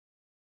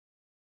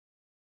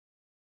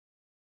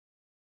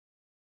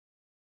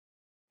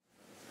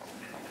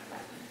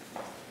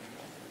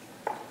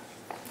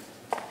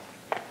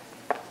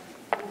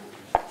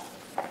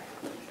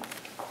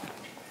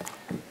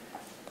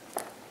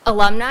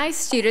Alumni,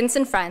 students,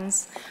 and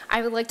friends,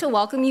 I would like to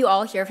welcome you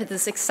all here for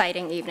this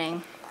exciting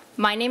evening.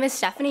 My name is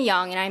Stephanie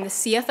Young, and I am the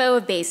CFO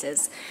of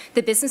BASES,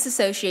 the Business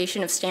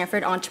Association of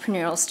Stanford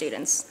Entrepreneurial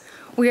Students.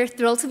 We are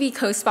thrilled to be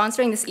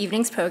co-sponsoring this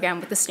evening's program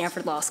with the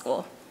Stanford Law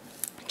School.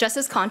 Just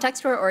as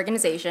context for our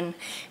organization,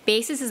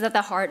 BASES is at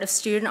the heart of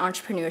student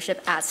entrepreneurship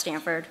at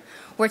Stanford,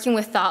 working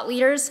with thought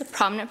leaders,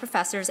 prominent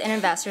professors, and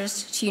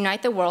investors to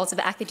unite the worlds of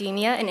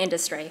academia and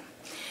industry.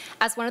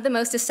 As one of the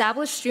most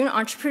established student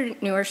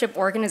entrepreneurship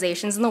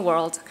organizations in the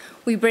world,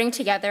 we bring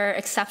together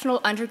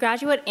exceptional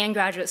undergraduate and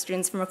graduate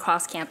students from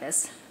across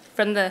campus,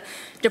 from the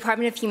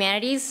Department of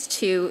Humanities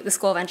to the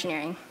School of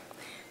Engineering,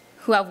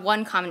 who have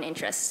one common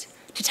interest: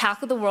 to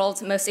tackle the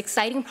world's most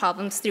exciting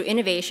problems through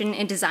innovation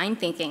and design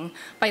thinking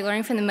by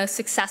learning from the most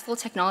successful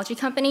technology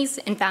companies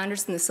and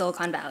founders in the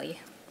Silicon Valley.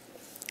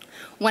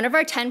 One of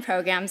our 10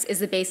 programs is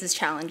the BASES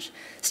Challenge,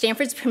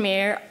 Stanford's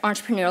premier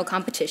entrepreneurial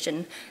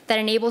competition that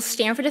enables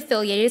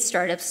Stanford-affiliated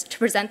startups to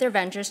present their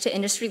ventures to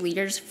industry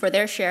leaders for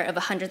their share of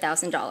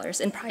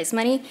 $100,000 in prize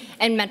money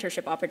and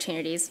mentorship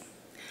opportunities.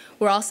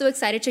 We're also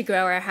excited to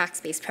grow our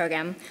Hackspace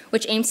program,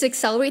 which aims to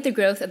accelerate the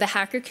growth of the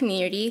hacker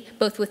community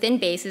both within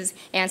BASES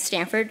and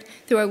Stanford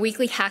through our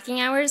weekly hacking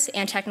hours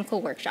and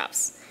technical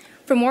workshops.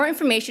 For more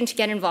information to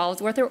get involved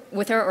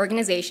with our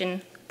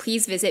organization,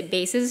 please visit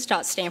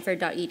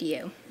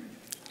bases.stanford.edu.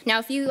 Now,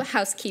 a few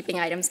housekeeping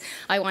items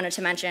I wanted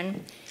to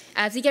mention.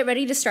 As we get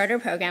ready to start our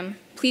program,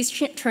 please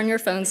turn your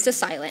phones to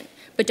silent,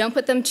 but don't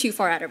put them too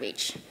far out of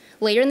reach.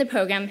 Later in the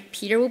program,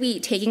 Peter will be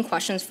taking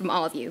questions from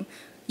all of you.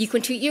 You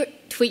can tweet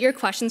your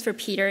questions for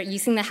Peter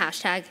using the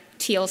hashtag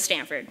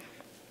 #TheelStanford.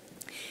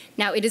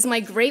 Now, it is my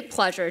great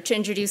pleasure to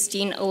introduce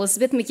Dean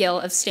Elizabeth McGill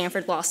of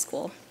Stanford Law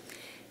School.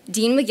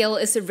 Dean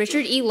McGill is the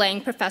Richard E. Lang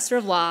Professor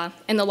of Law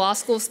and the law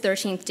school's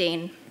 13th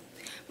dean.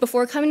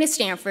 Before coming to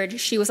Stanford,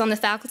 she was on the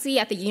faculty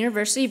at the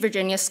University of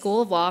Virginia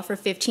School of Law for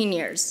 15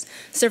 years,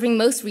 serving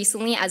most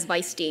recently as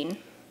vice dean.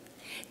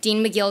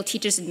 Dean McGill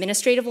teaches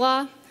administrative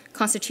law,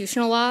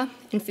 constitutional law,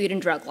 and food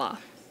and drug law.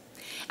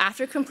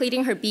 After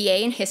completing her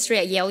BA in history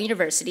at Yale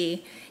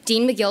University,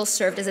 Dean McGill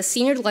served as a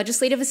senior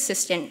legislative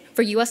assistant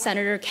for U.S.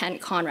 Senator Kent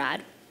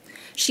Conrad.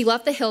 She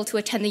left the Hill to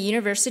attend the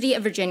University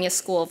of Virginia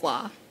School of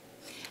Law.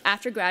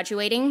 After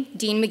graduating,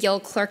 Dean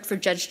McGill clerked for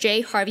Judge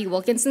J. Harvey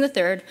Wilkinson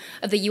III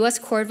of the U.S.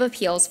 Court of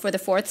Appeals for the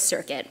Fourth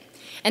Circuit,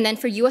 and then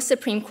for U.S.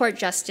 Supreme Court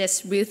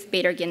Justice Ruth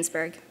Bader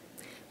Ginsburg.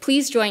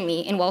 Please join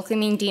me in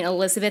welcoming Dean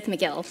Elizabeth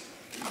McGill.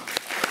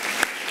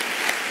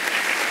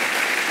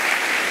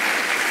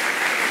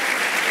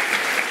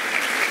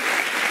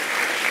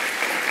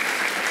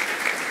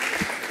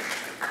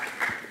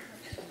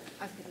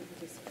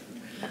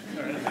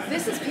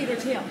 This is Peter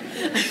Thiel.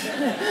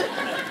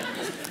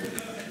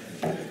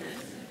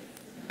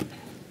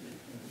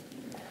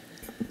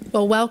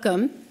 Well,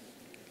 welcome.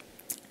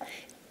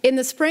 In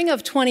the spring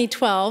of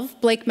 2012,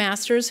 Blake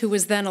Masters, who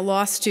was then a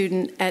law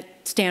student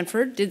at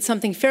Stanford, did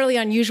something fairly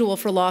unusual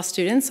for law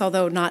students,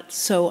 although not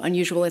so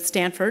unusual at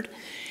Stanford.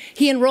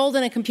 He enrolled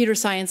in a computer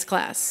science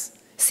class,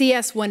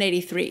 CS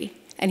 183,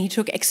 and he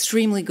took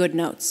extremely good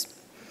notes.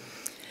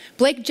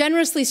 Blake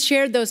generously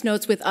shared those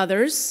notes with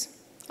others,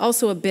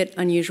 also a bit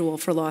unusual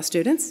for law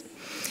students,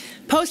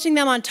 posting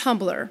them on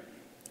Tumblr,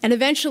 and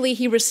eventually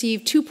he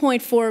received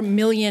 2.4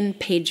 million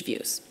page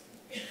views.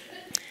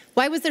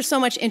 Why was there so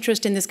much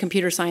interest in this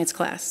computer science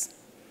class?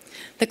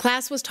 The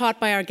class was taught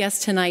by our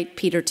guest tonight,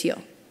 Peter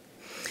Thiel,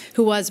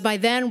 who was by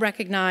then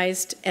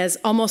recognized as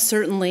almost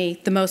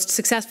certainly the most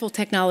successful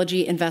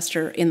technology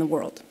investor in the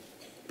world.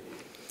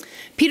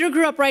 Peter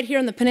grew up right here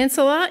in the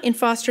peninsula in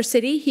Foster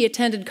City. He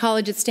attended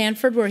college at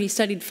Stanford, where he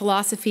studied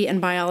philosophy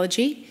and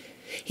biology.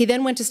 He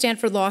then went to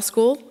Stanford Law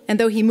School, and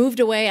though he moved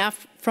away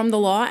from the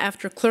law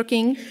after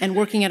clerking and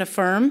working at a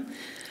firm,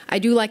 I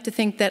do like to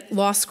think that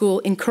law school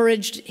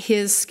encouraged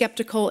his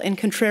skeptical and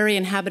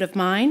contrarian habit of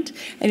mind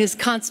and his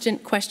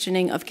constant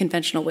questioning of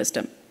conventional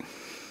wisdom.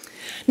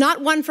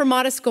 Not one for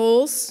modest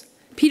goals,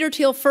 Peter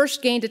Thiel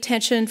first gained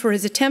attention for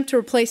his attempt to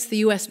replace the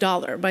US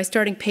dollar by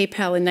starting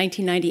PayPal in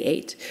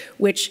 1998,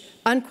 which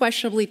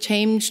unquestionably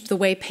changed the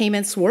way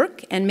payments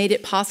work and made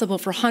it possible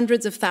for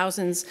hundreds of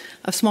thousands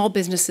of small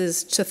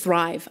businesses to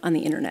thrive on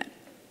the internet.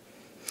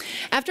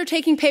 After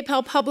taking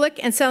PayPal public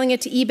and selling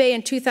it to eBay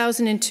in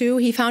 2002,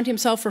 he found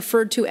himself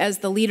referred to as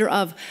the leader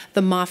of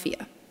the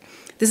mafia.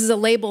 This is a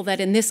label that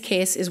in this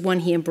case is one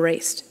he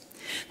embraced.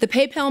 The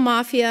PayPal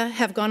mafia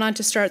have gone on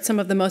to start some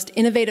of the most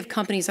innovative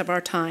companies of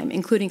our time,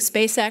 including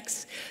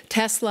SpaceX,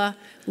 Tesla,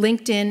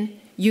 LinkedIn,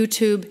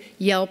 YouTube,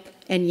 Yelp,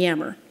 and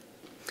Yammer.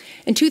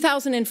 In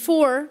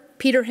 2004,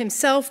 Peter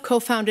himself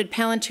co-founded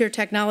Palantir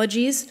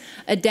Technologies,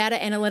 a data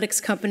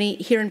analytics company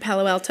here in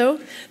Palo Alto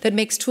that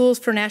makes tools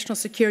for national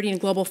security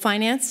and global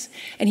finance,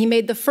 and he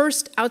made the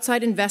first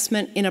outside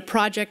investment in a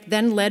project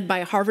then led by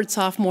a Harvard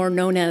sophomore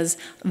known as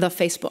the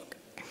Facebook.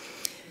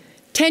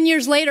 10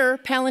 years later,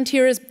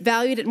 Palantir is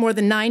valued at more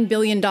than $9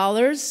 billion,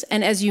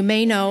 and as you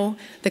may know,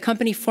 the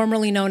company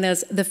formerly known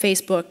as the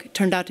Facebook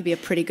turned out to be a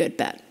pretty good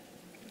bet.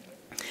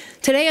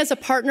 Today, as a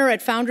partner at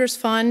Founders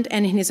Fund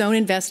and in his own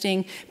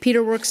investing,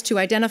 Peter works to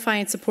identify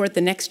and support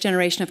the next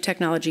generation of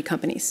technology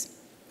companies.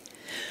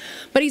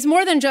 But he's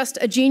more than just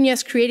a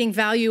genius creating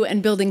value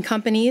and building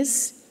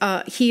companies.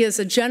 He is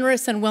a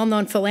generous and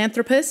well-known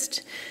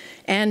philanthropist,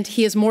 and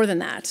he is more than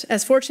that.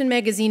 As Fortune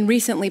magazine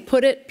recently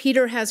put it,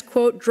 Peter has,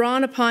 quote,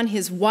 drawn upon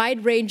his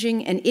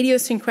wide-ranging and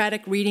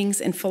idiosyncratic readings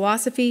in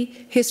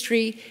philosophy,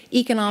 history,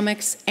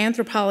 economics,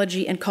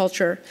 anthropology, and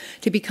culture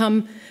to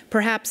become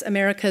perhaps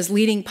America's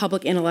leading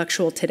public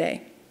intellectual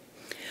today.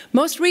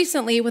 Most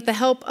recently, with the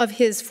help of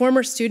his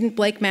former student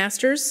Blake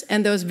Masters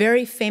and those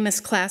very famous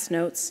class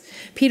notes,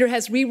 Peter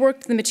has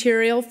reworked the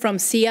material from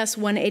CS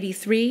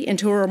 183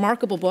 into a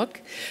remarkable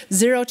book,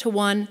 0 to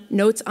 1,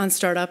 Notes on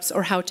Startups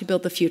or How to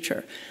Build the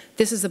Future.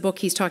 This is the book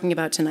he's talking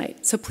about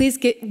tonight. So please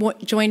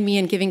join me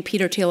in giving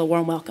Peter Thiel a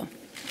warm welcome.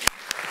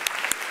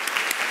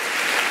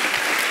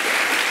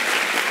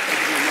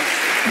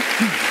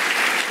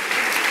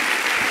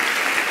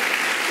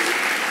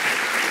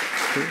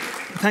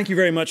 Thank you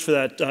very much for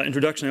that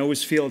introduction. I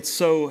always feel it's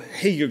so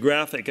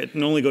hagiographic. It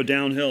can only go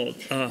downhill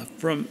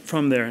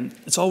from there. And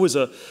it's always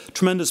a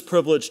tremendous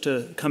privilege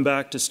to come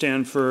back to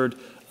Stanford.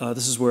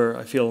 This is where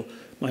I feel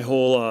my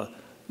whole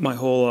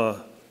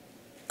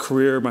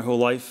career, my whole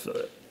life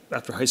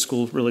after high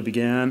school really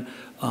began.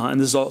 And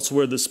this is also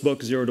where this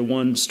book, 0 to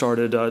 1,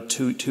 started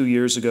two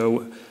years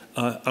ago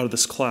out of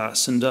this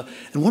class. And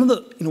one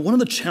of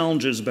the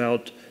challenges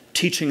about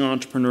teaching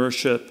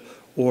entrepreneurship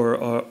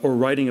or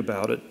writing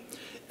about it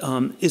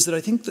is that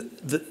I think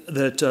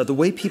that the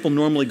way people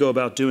normally go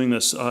about doing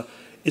this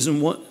is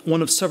in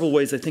one of several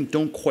ways I think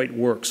don't quite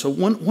work. So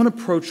one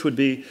approach would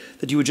be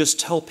that you would just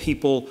tell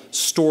people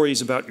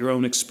stories about your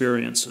own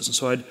experiences. And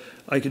so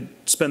I could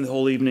spend the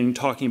whole evening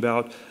talking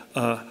about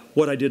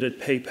what I did at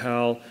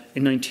PayPal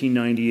in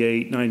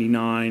 1998,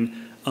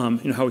 99,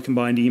 how we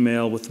combined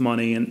email with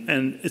money,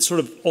 and it's sort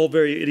of all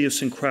very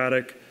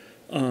idiosyncratic.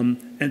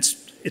 And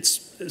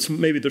it's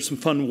maybe there's some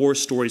fun war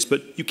stories,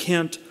 but you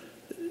can't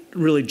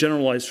really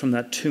generalize from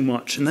that too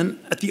much. And then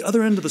at the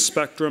other end of the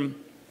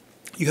spectrum,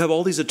 you have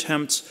all these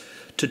attempts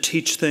to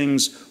teach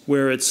things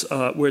where it's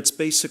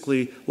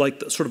basically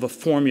like sort of a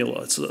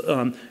formula.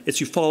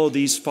 It's you follow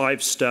these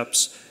 5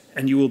 steps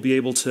and you will be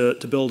able to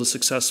build a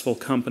successful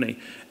company.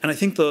 And I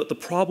think the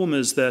problem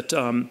is that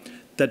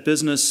that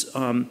business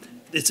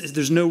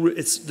there's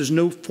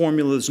no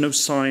formula, there's no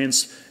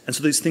science, and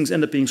so these things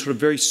end up being sort of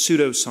very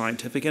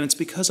pseudo-scientific. And it's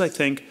because I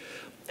think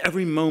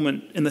every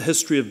moment in the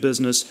history of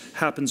business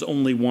happens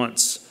only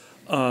once.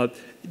 The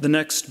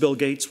next Bill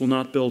Gates will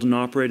not build an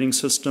operating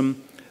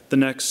system. The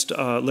next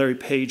Larry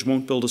Page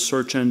won't build a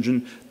search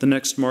engine. The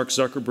next Mark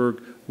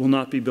Zuckerberg will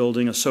not be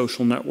building a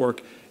social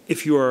network.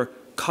 If you are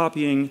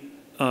copying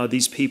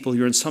these people,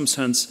 you're in some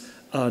sense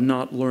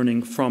not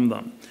learning from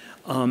them.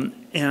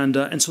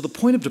 And so the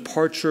point of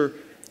departure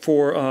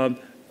for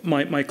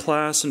my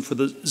class and for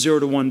the 0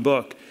 to 1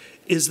 book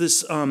is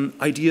this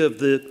idea of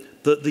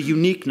the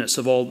uniqueness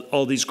of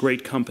all these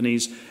great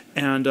companies,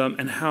 and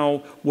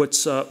how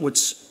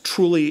what's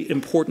truly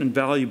important and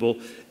valuable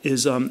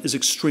is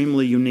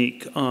extremely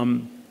unique.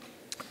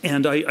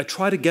 And I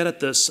try to get at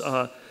this.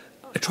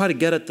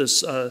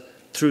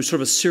 Through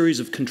sort of a series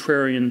of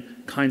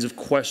contrarian kinds of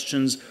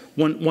questions.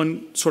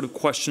 One sort of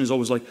question is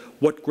always like,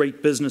 what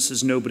great business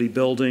is nobody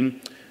building?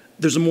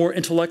 There's a more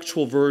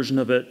intellectual version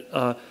of it,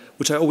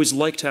 which I always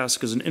like to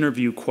ask as an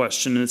interview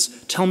question, and it's,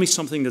 tell me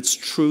something that's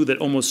true that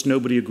almost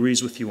nobody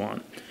agrees with you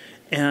on.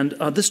 And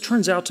this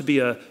turns out to be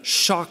a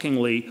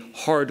shockingly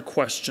hard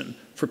question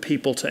for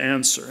people to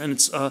answer. And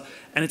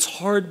it's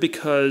hard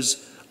because,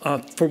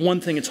 for one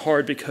thing, it's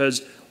hard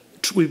because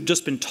we've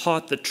just been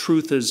taught that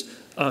truth is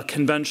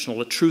conventional,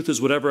 that truth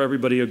is whatever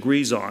everybody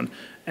agrees on.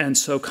 And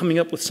so coming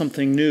up with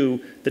something new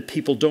that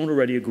people don't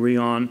already agree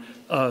on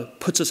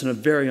puts us in a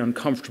very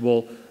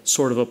uncomfortable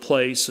sort of a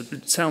place.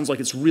 It sounds like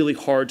it's really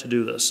hard to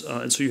do this,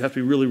 and so you have to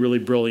be really, really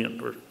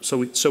brilliant, or so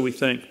we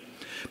think.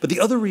 But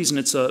the other reason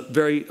it's a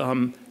very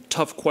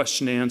tough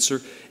question to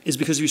answer is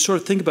because if you sort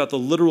of think about the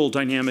literal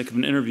dynamic of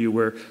an interview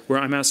where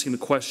I'm asking the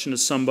question to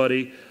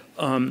somebody,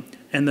 and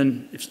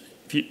then if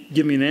you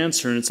give me an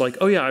answer and it's like,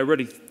 oh yeah, I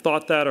already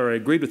thought that or I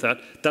agreed with that,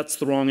 that's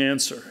the wrong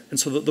answer. And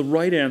so the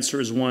right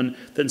answer is one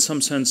that in some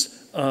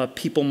sense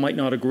people might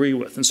not agree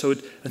with. And so I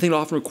think it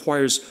often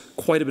requires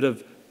quite a bit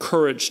of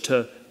courage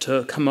to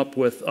come up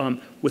with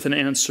an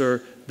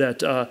answer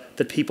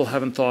that people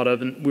haven't thought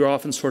of, and we're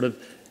often sort of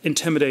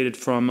intimidated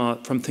from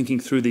thinking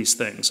through these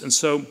things. And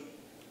so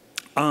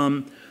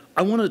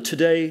I want to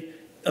today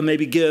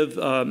maybe give,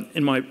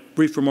 in my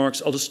brief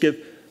remarks, I'll just give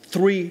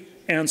 3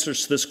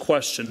 answers to this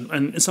question.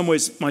 And in some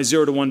ways, my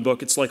 0 to 1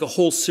 book, it's like a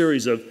whole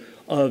series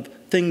of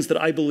things that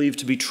I believe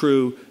to be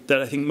true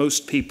that I think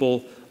most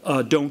people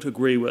don't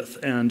agree with.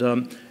 And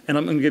I'm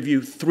going to give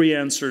you 3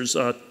 answers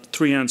to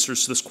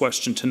this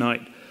question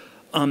tonight.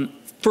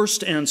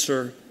 First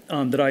answer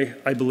that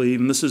I believe,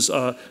 and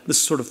this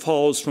sort of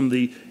follows from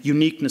the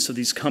uniqueness of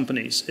these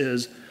companies,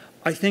 is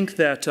I think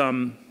that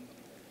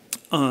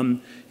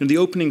The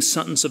opening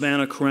sentence of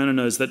Anna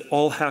Karenina is that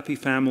all happy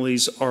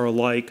families are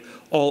alike,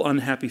 all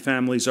unhappy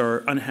families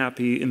are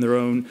unhappy in their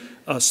own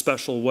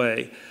special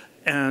way.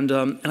 And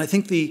I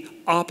think the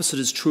opposite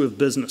is true of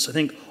business. I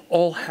think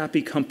all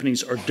happy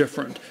companies are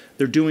different.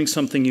 They're doing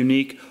something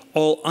unique.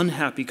 All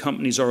unhappy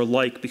companies are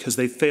alike because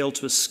they fail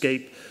to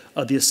escape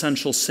the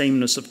essential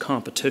sameness of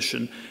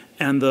competition.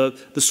 And when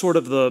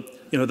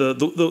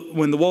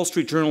the Wall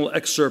Street Journal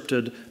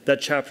excerpted that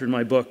chapter in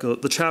my book,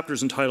 the chapter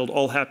is entitled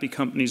 "All Happy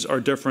Companies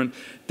Are Different."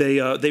 They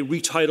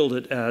retitled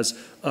it as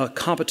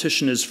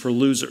 "Competition is for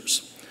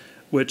Losers,"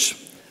 which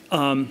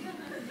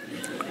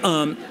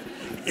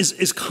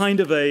is kind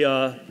of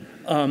a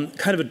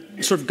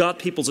sort of got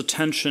people's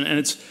attention, and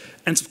it's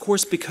of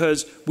course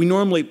because we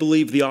normally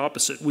believe the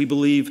opposite. We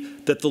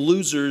believe that the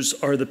losers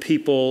are the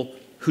people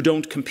who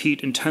don't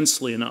compete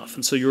intensely enough,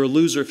 and so you're a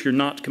loser if you're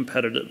not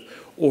competitive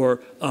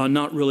or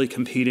not really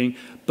competing,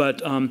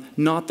 but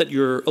not that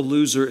you're a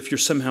loser if you're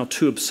somehow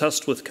too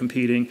obsessed with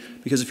competing,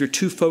 because if you're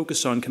too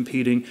focused on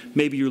competing,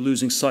 maybe you're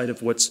losing sight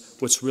of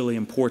what's really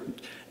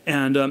important.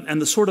 And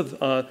the sort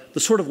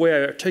of way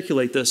I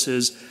articulate this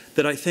is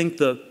that I think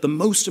the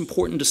most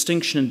important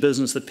distinction in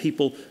business that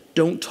people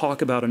don't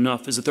talk about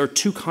enough is that there are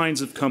two kinds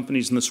of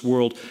companies in this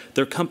world.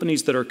 There are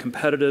companies that are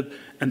competitive,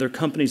 and there are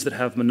companies that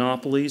have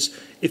monopolies.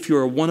 If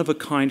you're a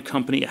one-of-a-kind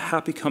company, a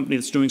happy company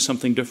that's doing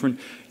something different,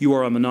 you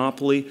are a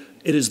monopoly.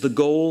 It is the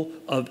goal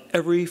of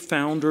every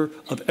founder,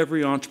 of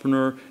every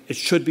entrepreneur. It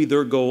should be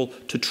their goal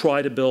to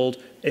try to build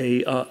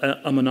a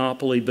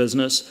monopoly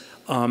business.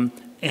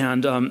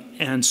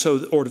 And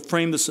so, or to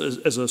frame this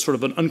as a sort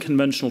of an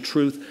unconventional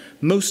truth,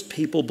 most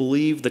people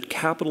believe that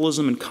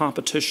capitalism and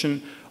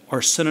competition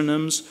are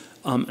synonyms,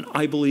 and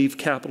I believe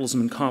capitalism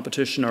and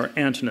competition are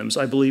antonyms.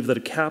 I believe that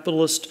a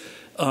capitalist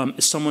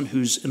is someone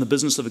who's in the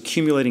business of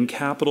accumulating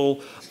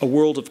capital. A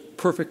world of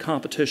perfect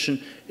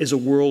competition is a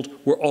world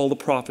where all the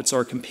profits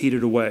are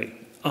competed away.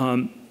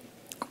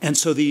 And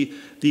so the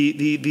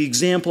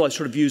example I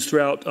sort of use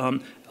throughout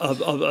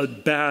of a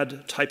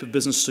bad type of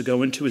business to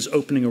go into is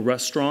opening a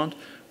restaurant,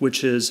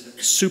 which is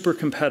super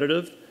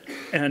competitive,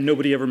 and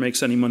nobody ever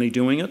makes any money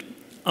doing it.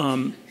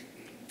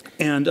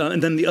 And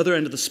then the other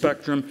end of the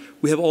spectrum,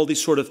 we have all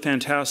these sort of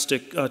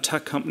fantastic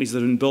tech companies that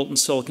have been built in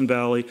Silicon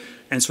Valley,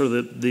 and sort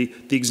of the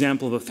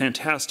example of a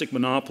fantastic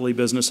monopoly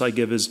business I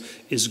give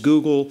is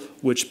Google,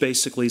 which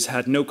basically has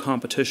had no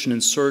competition in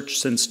search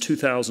since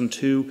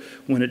 2002,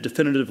 when it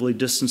definitively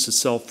distanced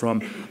itself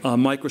from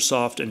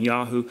Microsoft and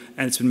Yahoo,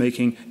 and it's been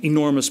making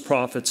enormous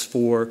profits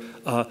for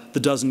the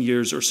dozen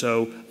years or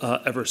so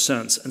ever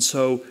since. And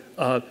so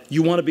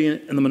you want to be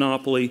in the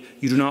monopoly.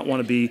 You do not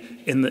want to be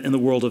in the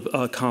world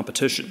of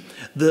competition.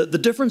 The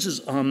difference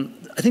is,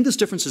 I think this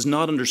difference is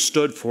not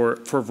understood for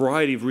a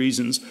variety of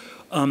reasons.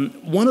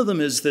 One of them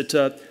is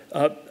that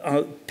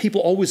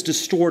people always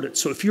distort it.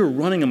 So if you're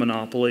running a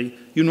monopoly,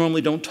 you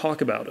normally don't talk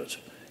about it.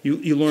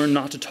 You learn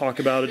not to talk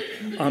about it,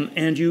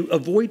 and you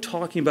avoid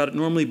talking about it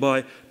normally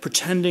by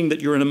pretending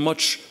that you're in a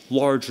much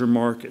larger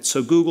market.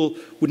 So Google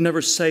would never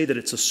say that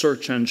it's a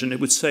search engine. It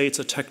would say it's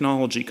a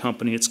technology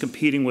company. It's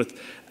competing with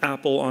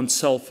Apple on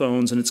cell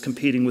phones, and it's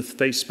competing with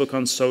Facebook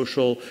on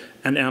social,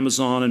 and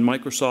Amazon and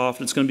Microsoft.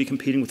 It's going to be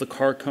competing with the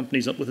car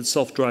companies with its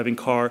self-driving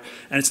car,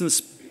 and it's in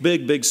this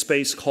big, big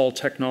space called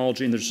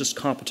technology, and there's just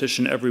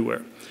competition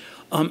everywhere.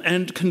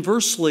 And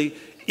conversely,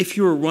 if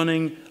you're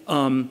running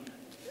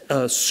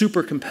a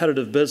super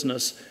competitive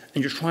business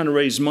and you're trying to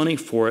raise money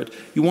for it,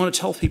 you want to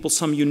tell people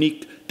some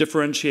unique,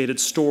 differentiated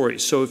story.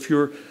 So if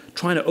you're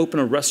trying to open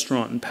a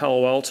restaurant in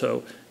Palo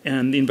Alto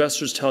and the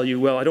investors tell you,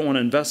 well, I don't want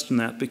to invest in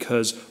that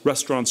because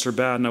restaurants are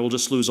bad and I will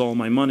just lose all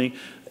my money,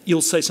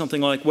 you'll say something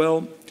like,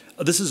 well,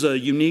 this is a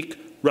unique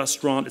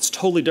restaurant. It's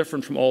totally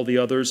different from all the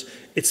others.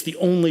 It's the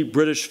only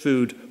British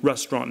food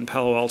restaurant in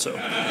Palo Alto.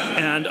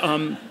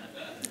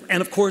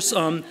 And of course,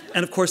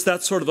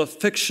 that's sort of a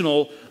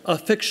fictional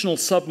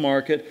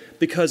submarket,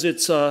 because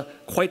it's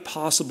quite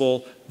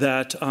possible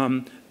that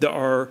there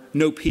are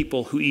no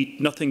people who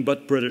eat nothing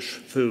but British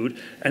food,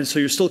 and so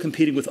you're still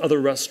competing with other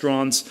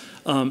restaurants,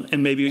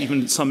 and maybe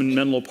even some in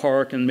Menlo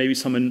Park, and maybe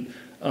some in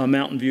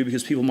Mountain View,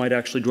 because people might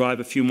actually drive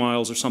a few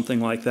miles or something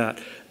like that.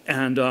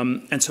 And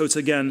so it's,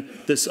 again,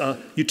 this,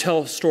 you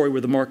tell a story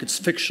where the market's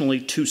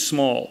fictionally too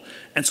small.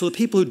 And so the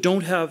people who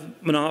don't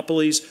have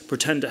monopolies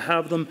pretend to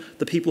have them.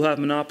 The people who have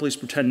monopolies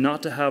pretend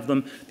not to have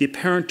them. The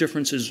apparent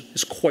difference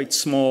is quite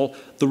small.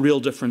 The real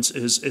difference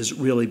is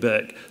really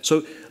big.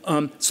 So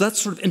that's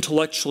sort of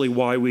intellectually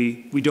why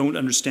we don't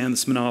understand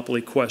this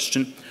monopoly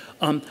question.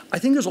 I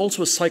think there's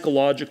also a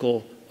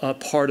psychological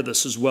part of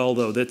this as well,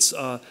 though,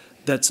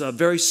 that's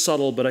very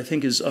subtle, but I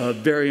think is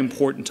very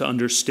important to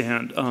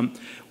understand,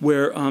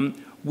 where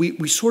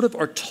we sort of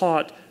are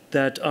taught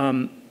that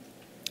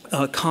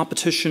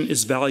competition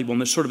is valuable,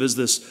 and there sort of is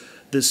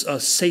this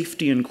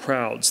safety in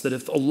crowds, that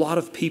if a lot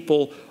of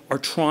people are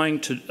trying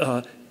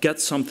to get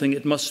something,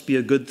 it must be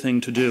a good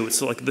thing to do.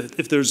 It's like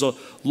if there's a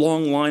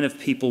long line of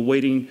people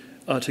waiting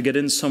to get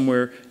in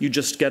somewhere, you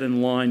just get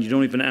in line. You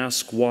don't even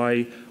ask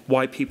why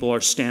people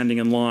are standing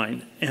in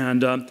line.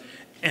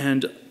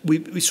 And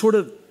we sort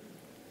of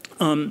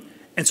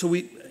And so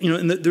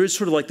there is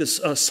sort of like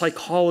this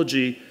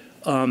psychology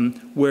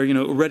where,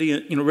 already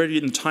in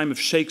the time of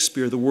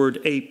Shakespeare, the word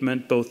ape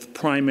meant both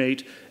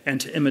primate and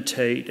to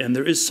imitate. And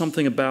there is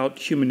something about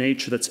human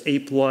nature that's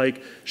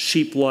ape-like,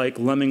 sheep-like,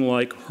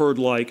 lemming-like,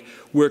 herd-like.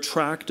 We're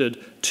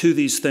attracted to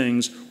these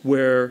things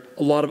where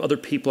a lot of other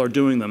people are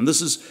doing them.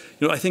 This is,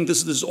 I think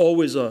this is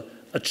always a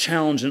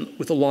challenge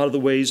with a lot of the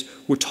ways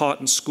we're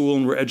taught in school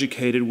and we're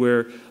educated,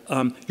 where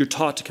you're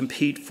taught to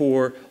compete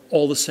for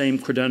all the same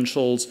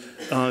credentials.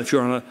 If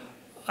you're on an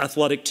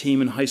athletic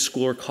team in high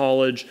school or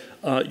college,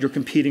 you're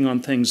competing on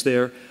things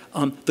there.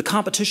 The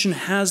competition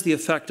has the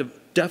effect of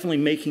definitely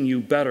making you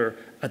better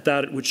at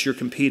that at which you're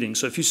competing.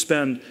 So if you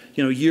spend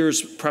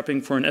years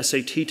prepping for an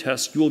SAT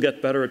test, you will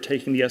get better at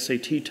taking the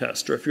SAT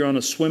test. Or if you're on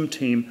a swim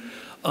team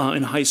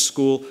in high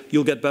school,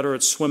 you'll get better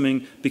at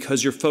swimming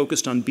because you're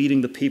focused on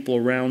beating the people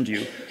around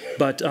you.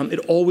 But it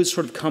always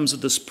sort of comes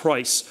at this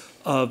price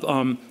of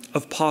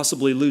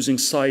possibly losing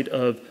sight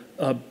of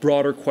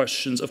broader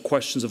questions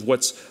of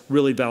what's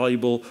really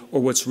valuable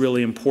or what's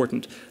really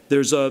important.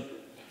 There's a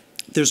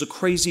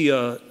crazy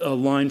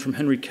line from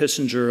Henry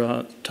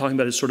Kissinger talking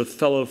about his sort of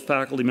fellow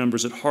faculty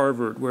members at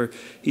Harvard, where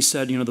he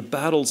said, the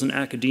battles in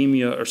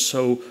academia are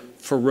so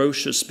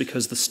ferocious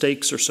because the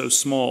stakes are so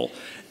small.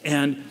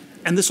 And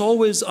this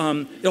always,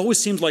 it always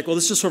seems like, well,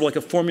 this is sort of like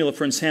a formula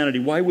for insanity.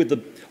 Why would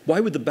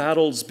the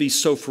battles be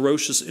so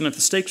ferocious? And if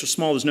the stakes are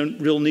small, there's no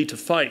real need to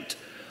fight.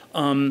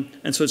 And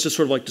so it's just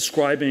sort of like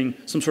describing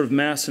some sort of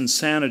mass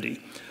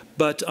insanity.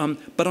 But on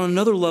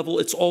another level,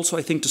 it's also,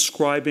 I think,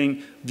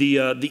 describing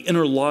the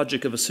inner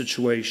logic of a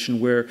situation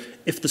where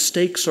if the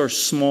stakes are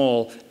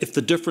small, if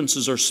the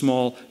differences are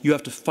small, you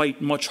have to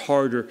fight much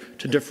harder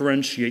to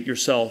differentiate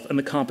yourself, and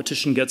the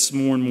competition gets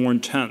more and more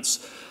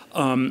intense.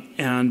 And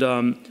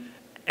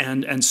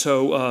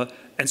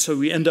so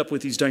we end up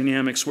with these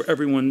dynamics where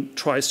everyone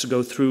tries to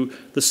go through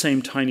the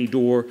same tiny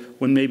door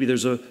when maybe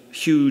there's a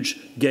huge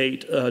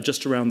gate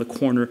just around the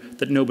corner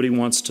that nobody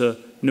wants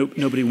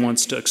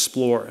to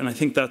explore. And I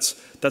think that's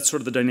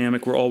sort of the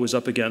dynamic we're always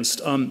up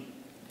against.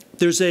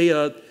 There's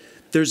a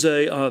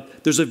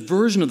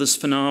version of this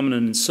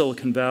phenomenon in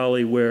Silicon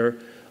Valley where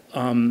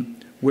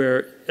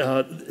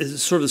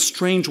it's sort of a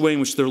strange way in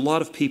which there are a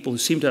lot of people who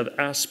seem to have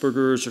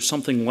Asperger's or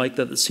something like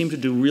that seem to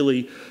do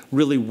really,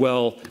 really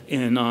well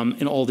in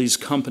all these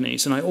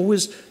companies. And I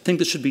always think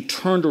this should be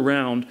turned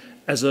around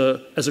as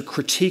a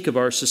critique of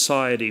our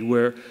society,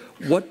 where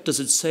what does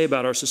it say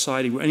about our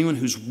society where anyone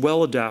who's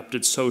well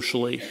adapted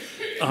socially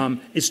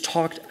is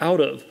talked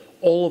out of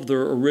all of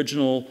their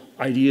original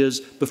ideas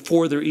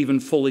before they're even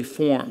fully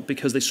formed,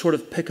 because they sort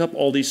of pick up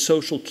all these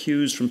social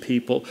cues from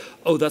people.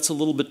 Oh, that's a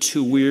little bit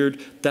too weird.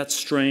 That's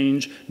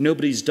strange.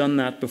 Nobody's done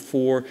that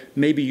before.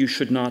 Maybe you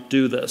should not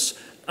do this.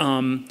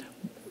 And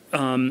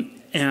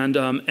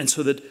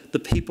so that the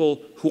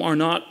people who are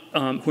not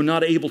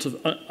able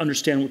to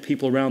understand what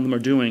people around them are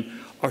doing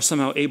are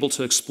somehow able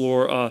to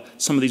explore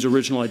some of these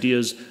original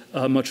ideas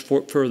much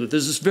further.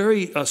 There's this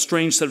very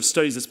strange set of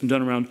studies that's been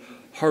done around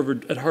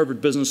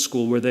Harvard Business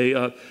School, where they,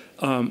 you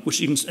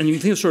can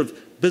think of sort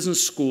of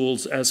business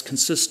schools as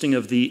consisting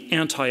of the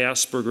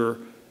anti-Asperger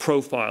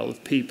profile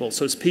of people.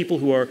 So it's people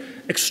who are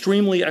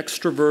extremely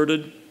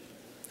extroverted,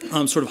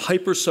 sort of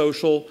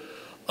hypersocial,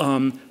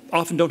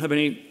 often don't have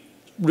any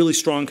really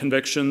strong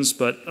convictions,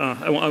 but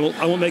I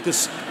won't make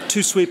this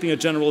too sweeping a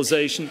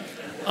generalization.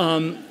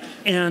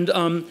 And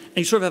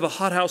you sort of have a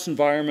hothouse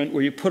environment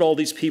where you put all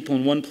these people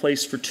in one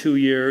place for 2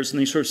 years, and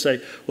you sort of say,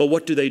 well,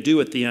 what do they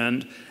do at the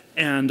end?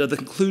 And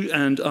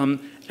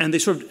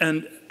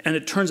and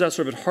it turns out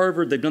sort of at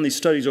Harvard, they've done these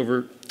studies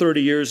over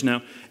 30 years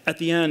now. At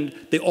the end,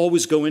 they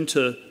always go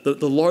into,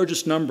 the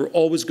largest number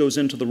always goes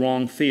into the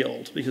wrong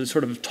field, because they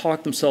sort of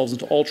talk themselves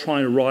into all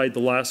trying to ride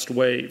the last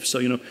wave. So,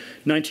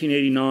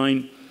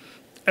 1989,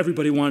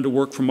 everybody wanted to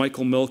work for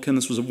Michael Milken.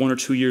 This was 1 or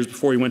 2 years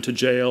before he went to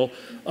jail.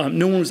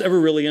 No one was ever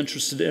really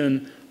interested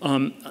in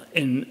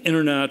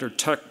internet or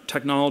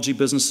technology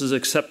businesses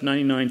except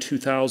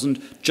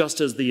 2000,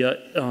 just as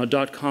the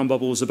dot-com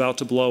bubble was about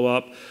to blow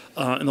up.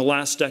 In the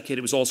last decade,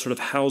 it was all sort of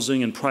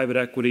housing and private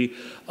equity.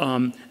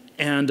 And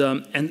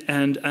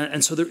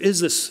so there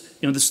is this,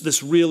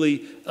 this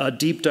really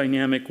deep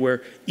dynamic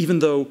where, even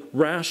though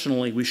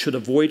rationally we should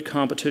avoid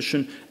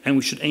competition and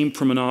we should aim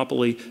for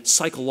monopoly,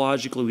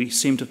 psychologically we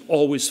seem to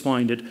always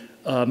find it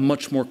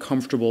much more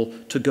comfortable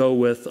to go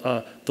with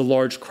the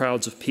large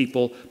crowds of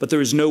people. But there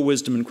is no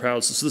wisdom in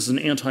crowds. So this is an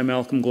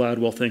anti-Malcolm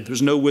Gladwell thing.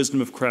 There's no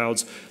wisdom of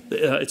crowds.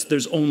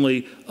 There's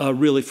only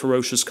really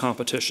ferocious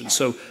competition.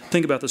 So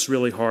think about this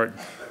really hard.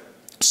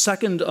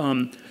 Second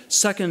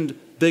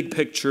big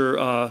picture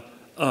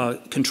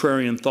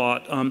contrarian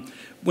thought.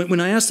 When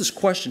I ask this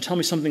question, tell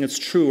me something that's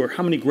true, or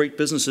how many great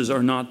businesses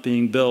are not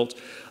being built,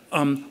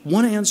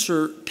 one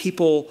answer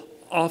people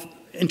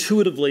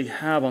intuitively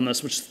have on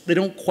this, which they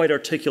don't quite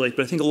articulate,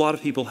 but I think a lot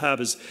of people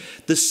have, is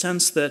this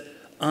sense that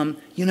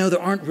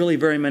there aren't really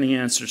very many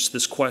answers to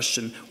this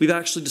question. We've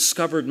actually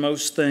discovered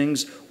most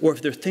things, or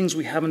if there are things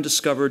we haven't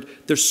discovered,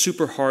 they're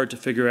super hard to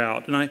figure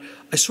out. And I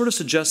sort of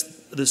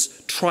suggest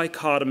this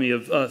trichotomy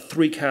of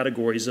three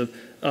categories of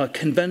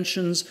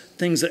conventions,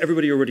 things that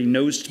everybody already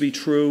knows to be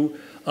true,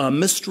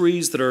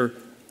 mysteries that are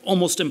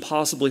almost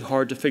impossibly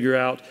hard to figure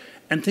out,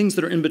 and things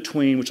that are in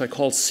between, which I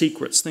call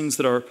secrets, things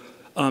that are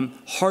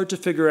hard to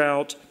figure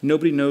out,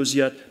 nobody knows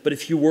yet, but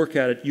if you work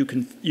at it,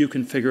 you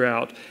can figure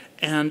out.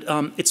 And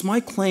it's my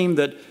claim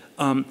that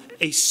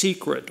a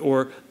secret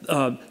or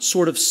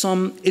sort of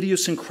some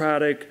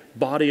idiosyncratic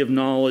body of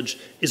knowledge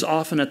is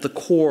often at the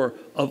core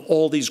of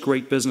all these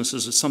great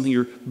businesses. It's something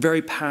you're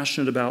very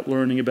passionate about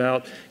learning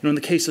about. In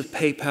the case of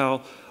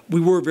PayPal, we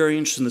were very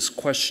interested in this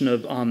question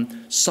of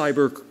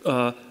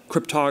cyber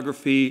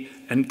cryptography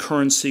and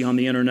currency on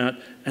the internet.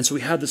 And so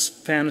we had this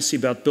fantasy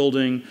about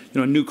building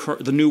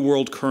the new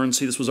world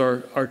currency. This was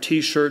our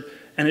T-shirt.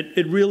 And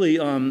it really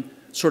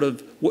sort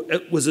of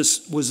was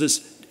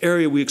this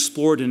area we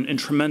explored in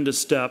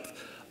tremendous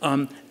depth.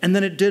 And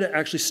then it did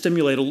actually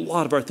stimulate a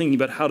lot of our thinking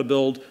about how to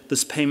build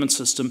this payment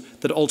system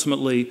that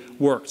ultimately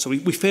worked. So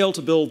we failed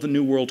to build the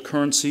new world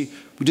currency.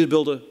 We did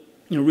build a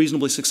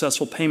reasonably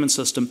successful payment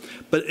system.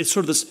 But it's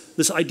sort of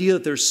this idea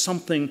that there's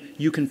something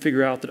you can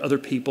figure out that other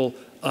people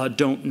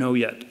don't know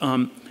yet.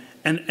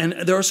 And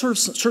there are sort of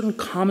certain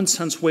common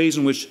sense ways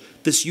in which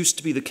this used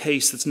to be the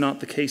case that's not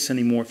the case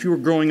anymore. If you were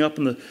growing up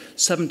in the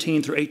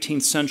 17th or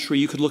 18th century,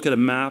 you could look at a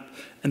map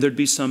and there'd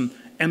be some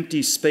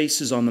empty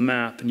spaces on the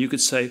map, and you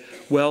could say,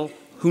 well,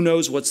 who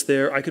knows what's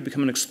there? I could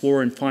become an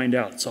explorer and find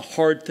out. It's a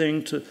hard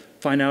thing to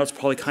find out. It's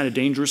probably kind of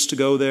dangerous to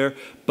go there,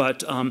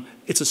 but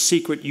it's a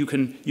secret you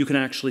can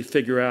actually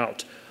figure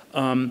out.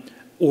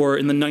 Or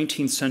in the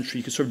 19th century,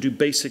 you could sort of do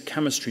basic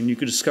chemistry, and you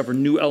could discover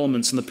new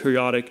elements in the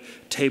periodic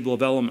table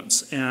of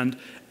elements. And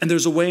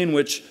there's a way in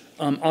which,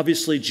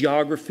 obviously,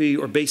 geography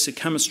or basic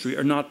chemistry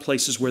are not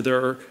places where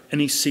there are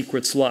any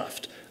secrets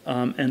left.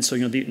 And so,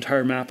 the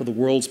entire map of the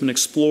world's been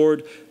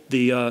explored.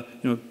 The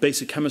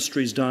basic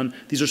chemistry is done.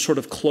 These are sort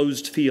of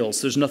closed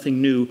fields. There's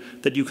nothing new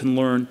that you can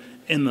learn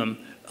in them.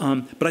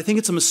 But I think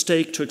it's a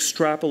mistake to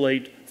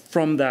extrapolate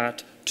from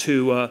that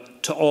to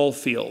all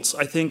fields.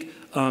 I think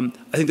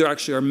there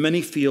actually are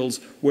many fields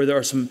where there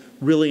are some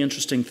really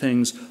interesting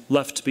things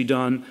left to be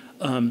done.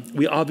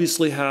 We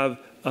obviously have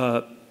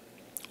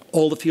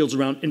all the fields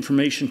around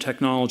information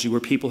technology where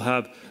people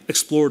have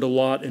explored a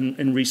lot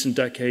in recent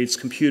decades: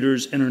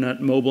 computers, internet,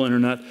 mobile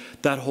internet,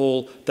 that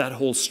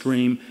whole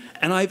stream.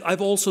 And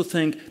I've also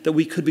think that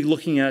we could be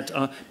looking at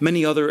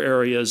many other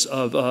areas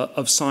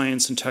of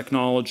science and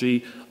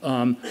technology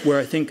where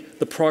I think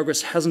the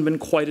progress hasn't been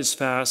quite as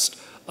fast,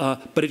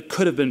 but it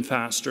could have been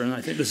faster. And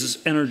I think this is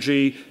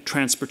energy,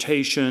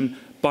 transportation,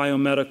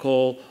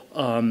 biomedical,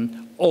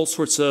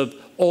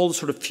 all the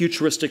sort of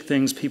futuristic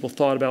things people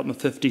thought about in the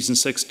 50s and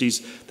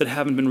 60s that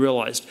haven't been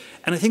realized.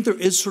 And I think there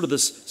is sort of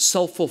this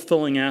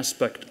self-fulfilling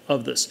aspect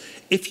of this.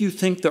 If you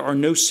think there are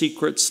no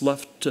secrets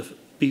left to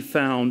be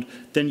found,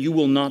 then you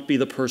will not be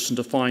the person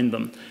to find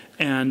them.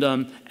 And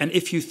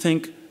if you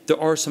think there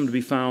are some to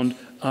be found,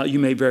 you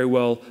may very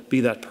well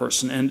be that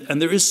person.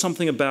 And there is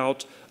something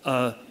about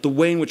the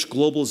way in which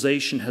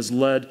globalization has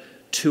led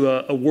to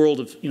a world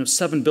of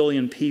 7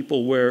 billion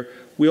people where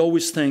we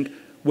always think,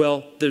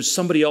 well, there's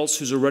somebody else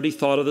who's already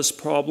thought of this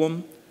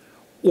problem,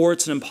 or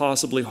it's an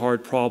impossibly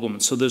hard problem.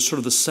 So there's sort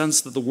of the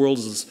sense that the world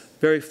is this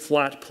very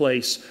flat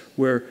place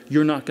where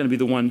you're not going to be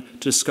the one to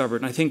discover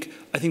it. And I think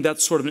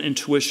that's sort of an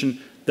intuition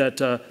that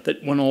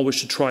one always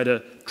should try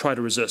to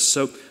resist.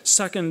 So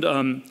second,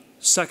 somewhat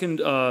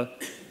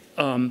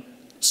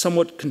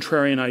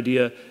contrarian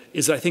idea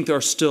is that I think there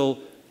are still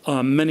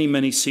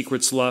many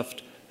secrets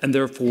left, and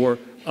therefore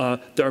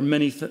there are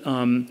many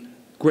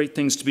great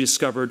things to be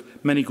discovered,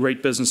 many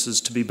great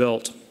businesses to be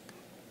built.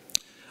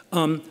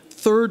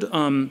 Third,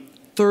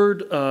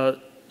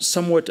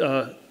 somewhat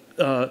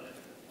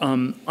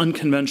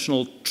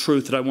unconventional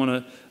truth that I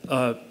want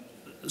to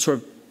sort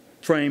of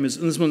frame is,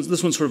 and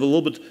this one's sort of a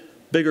little bit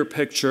bigger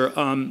picture.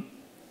 I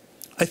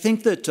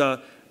think that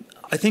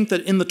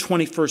in the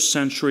 21st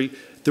century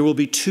there will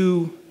be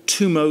two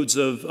modes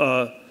of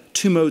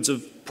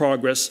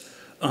progress.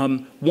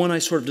 One I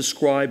sort of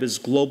describe as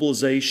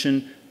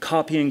globalization,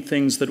 copying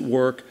things that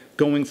work,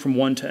 going from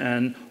one to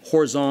n,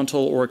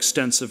 horizontal or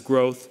extensive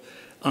growth.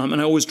 And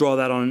I always draw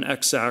that on an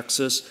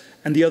x-axis.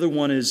 And the other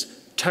one is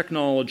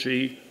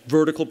technology,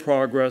 vertical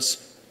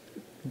progress,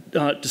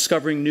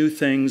 discovering new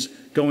things,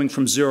 going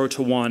from 0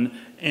 to 1.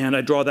 And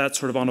I draw that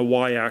sort of on a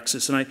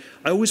y-axis. And I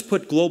always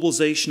put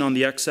globalization on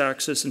the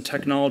x-axis and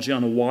technology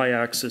on a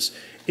y-axis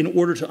in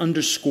order to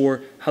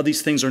underscore how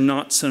these things are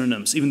not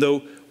synonyms, even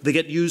though they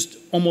get used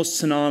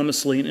almost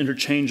synonymously and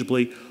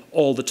interchangeably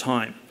all the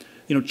time.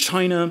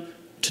 China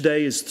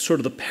today is sort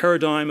of the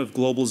paradigm of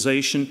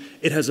globalization.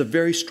 It has a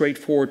very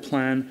straightforward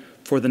plan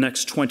for the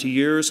next 20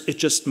 years. It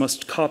just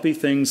must copy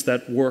things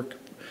that work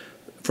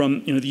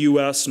from the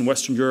US and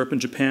Western Europe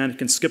and Japan. It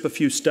can skip a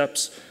few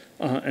steps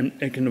and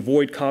it can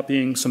avoid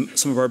copying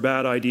some of our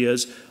bad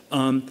ideas.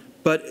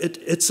 But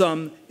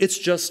it's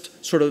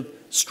just sort of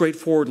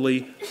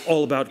straightforwardly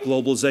all about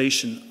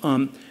globalization.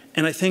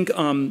 And I think,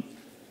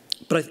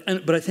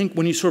 but I think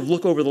when you sort of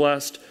look over the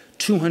last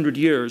 200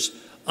 years,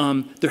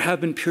 there have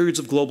been periods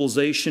of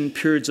globalization,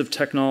 periods of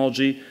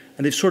technology,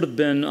 and they've sort of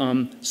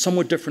been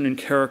somewhat different in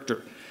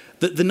character.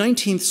 The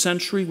 19th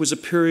century was a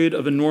period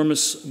of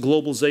enormous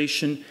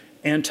globalization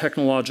and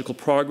technological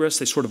progress.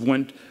 They sort of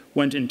went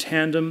in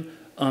tandem.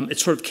 It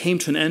sort of came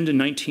to an end in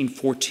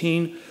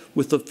 1914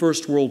 with the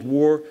First World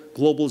War.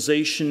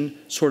 Globalization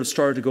sort of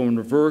started to go in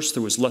reverse.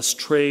 There was less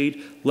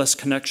trade, less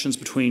connections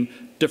between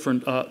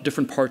different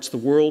parts of the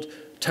world.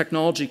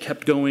 Technology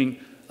kept going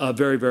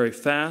very, very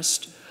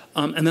fast.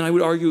 And then I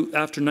would argue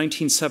after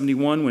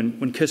 1971,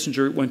 when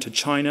Kissinger went to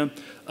China,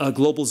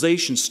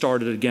 globalization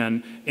started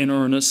again in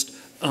earnest.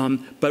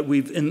 But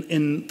we've,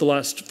 in the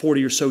last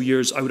 40 or so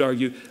years, I would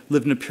argue,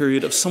 lived in a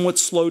period of somewhat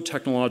slow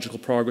technological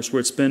progress where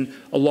it's been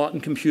a lot in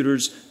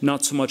computers,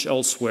 not so much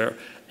elsewhere.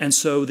 And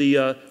so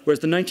whereas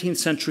the 19th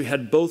century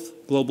had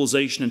both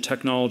globalization and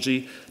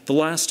technology, the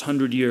last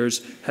 100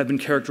 years have been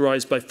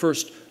characterized by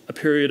first a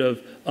period of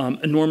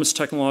enormous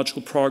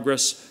technological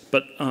progress,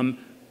 but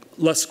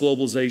less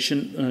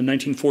globalization,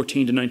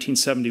 1914 to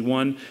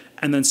 1971,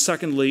 and then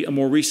secondly, a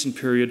more recent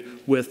period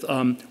with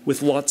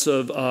lots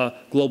of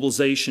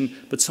globalization,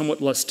 but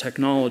somewhat less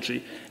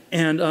technology.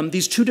 And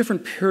these two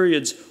different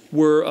periods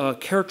were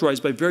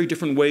characterized by very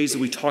different ways that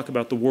we talk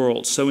about the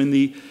world. So in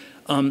the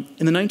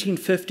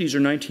 1950s or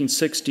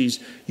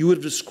 1960s, you would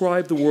have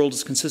described the world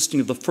as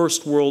consisting of the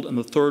first world and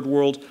the third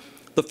world.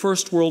 The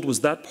first world was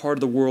that part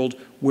of the world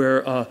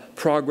where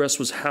progress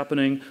was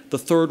happening. The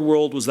third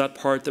world was that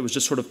part that was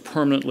just sort of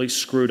permanently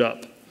screwed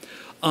up.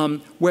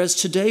 Whereas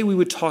today we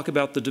would talk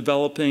about the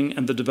developing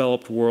and the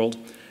developed world.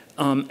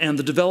 And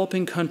the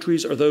developing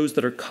countries are those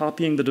that are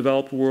copying the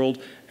developed world.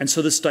 And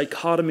so this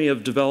dichotomy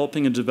of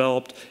developing and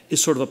developed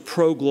is sort of a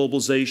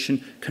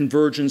pro-globalization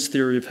convergence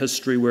theory of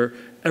history where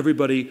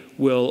everybody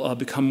will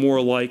become more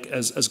alike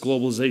as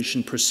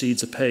globalization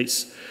proceeds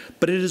apace.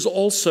 But it is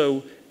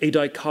also a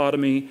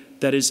dichotomy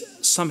that is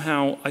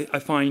somehow, I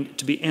find,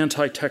 to be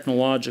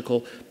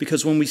anti-technological,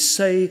 because when we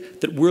say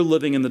that we're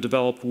living in the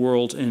developed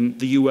world in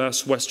the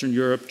US, Western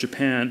Europe,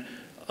 Japan,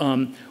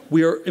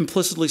 we are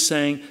implicitly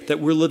saying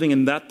that we're living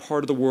in that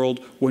part of the world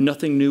where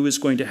nothing new is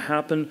going to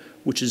happen,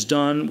 which is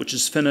done, which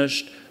is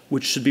finished,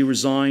 which should be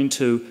resigned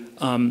to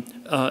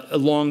a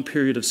long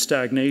period of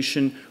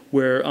stagnation,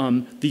 where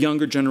the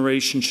younger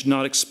generation should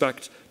not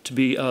expect to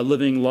be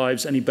living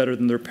lives any better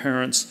than their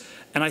parents.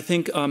 And I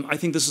think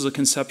this is a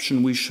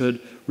conception we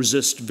should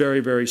resist very,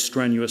 very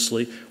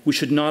strenuously. We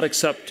should not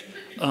accept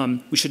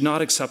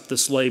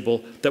this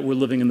label that we're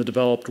living in the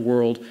developed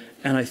world.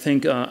 And I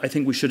think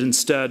we should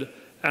instead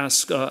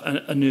ask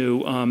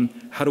anew,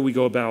 how do we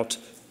go about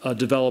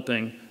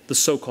developing the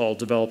so-called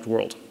developed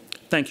world?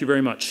 Thank you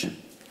very much.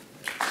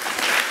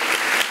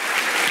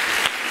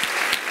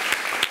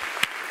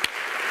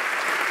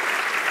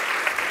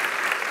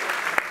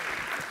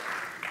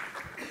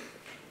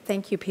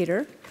 Thank you,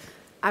 Peter.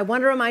 I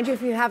want to remind you,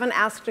 if you haven't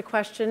asked a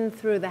question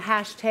through the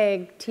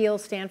hashtag Thiel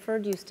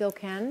Stanford, you still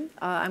can.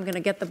 I'm going to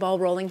get the ball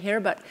rolling here,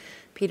 but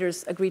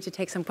Peter's agreed to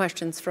take some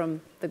questions from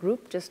the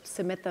group. Just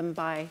submit them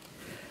by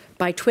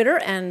Twitter,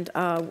 and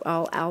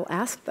I'll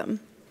ask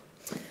them.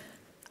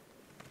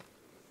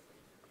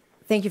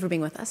 Thank you for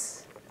being with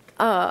us.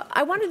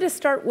 I wanted to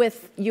start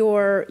with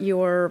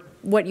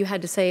what you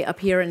had to say up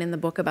here and in the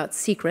book about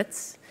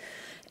secrets,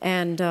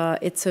 and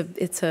it's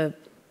a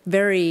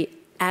very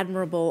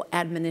admirable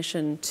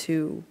admonition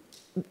to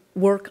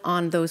work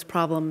on those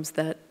problems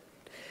that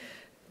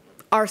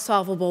are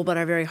solvable but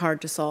are very hard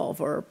to solve,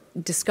 or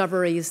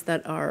discoveries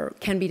that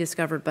can be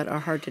discovered but are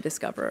hard to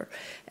discover.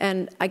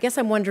 And I guess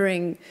I'm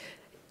wondering,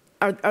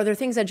 are there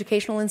things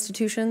educational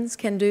institutions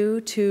can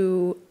do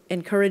to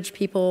encourage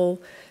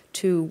people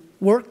to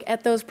work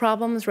at those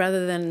problems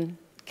rather than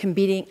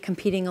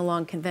competing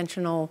along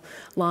conventional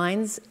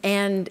lines?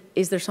 And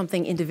is there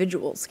something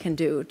individuals can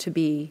do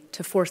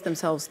to force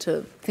themselves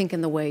to think in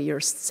the way you're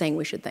saying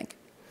we should think?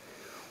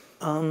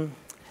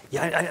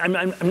 Yeah,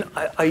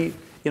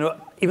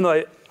 even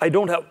though I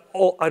don't have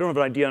an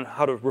idea on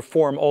how to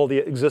reform all the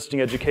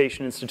existing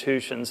education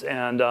institutions,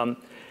 and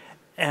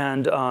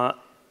I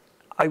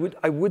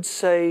would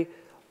say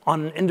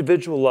on an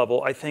individual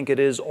level, I think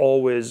it's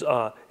always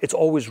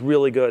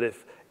really good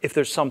if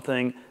there's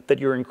something that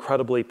you're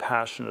incredibly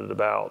passionate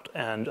about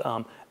and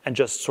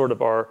just sort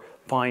of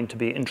find to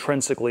be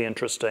intrinsically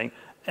interesting,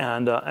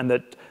 and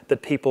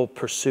that people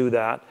pursue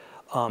that.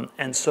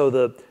 And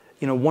so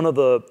one of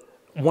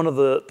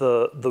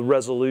the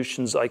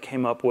resolutions I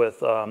came up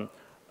with a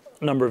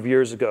number of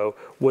years ago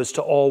was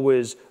to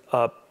always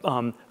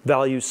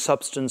value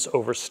substance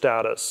over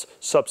status,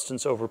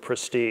 substance over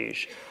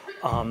prestige.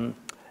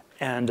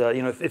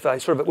 If I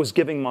sort of was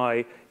giving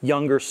my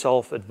younger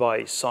self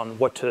advice on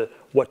what to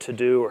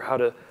do or how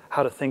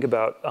to think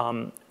about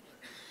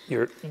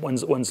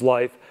one's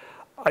life,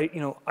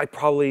 I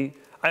probably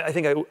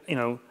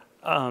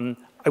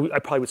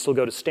would still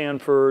go to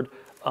Stanford.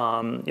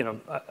 You know,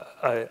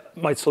 I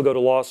might still go to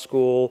law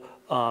school,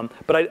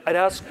 but I'd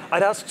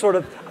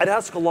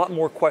ask a lot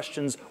more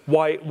questions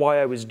why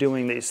I was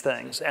doing these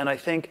things. And I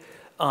think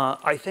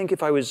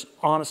if I was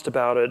honest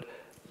about it,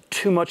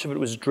 too much of it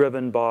was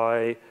driven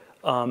by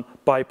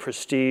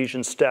prestige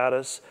and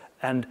status,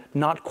 and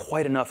not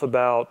quite enough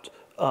about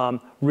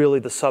really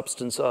the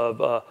substance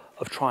of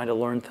trying to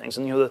learn things.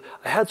 And you know,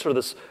 I had sort of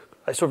this.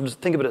 I sort of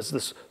think of it as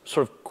this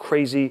sort of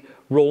crazy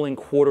rolling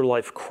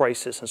quarter-life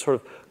crisis, and sort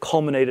of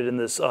culminated in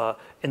this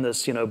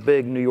you know,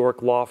 big New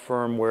York law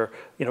firm where,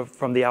 you know,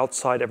 from the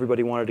outside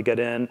everybody wanted to get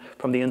in,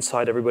 from the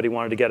inside everybody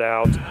wanted to get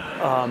out.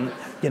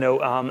 You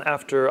know,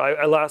 after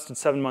I lasted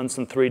 7 months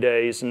and 3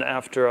 days, and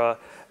after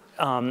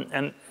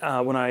when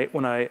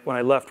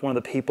I left, one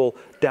of the people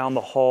down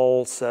the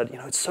hall said, you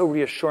know, it's so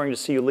reassuring to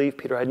see you leave,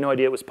 Peter. I had no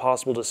idea it was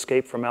possible to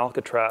escape from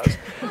Alcatraz,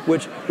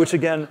 which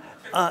again,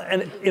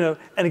 and you know,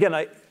 and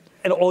again,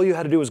 and all you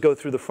had to do was go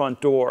through the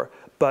front door.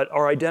 But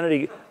our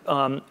identity,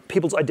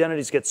 people's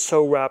identities get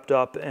so wrapped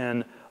up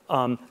in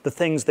the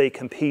things they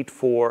compete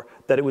for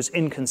that it was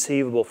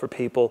inconceivable for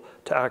people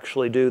to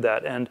actually do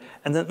that. And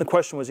then the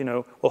question was, you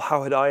know, well,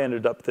 how had I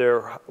ended up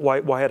there?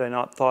 Why had I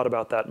not thought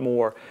about that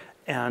more?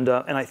 And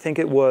I think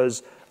it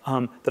was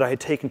that I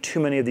had taken too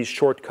many of these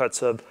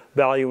shortcuts of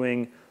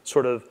valuing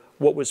sort of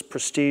what was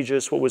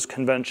prestigious, what was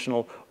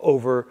conventional,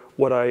 over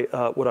what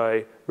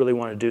I really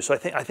wanted to do. So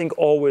I think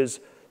always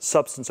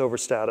substance over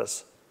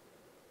status.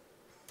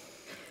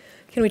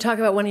 Can we talk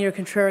about one of your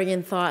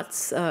contrarian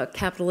thoughts?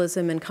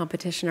 Capitalism and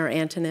competition are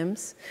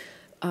antonyms.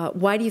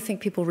 Why do you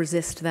think people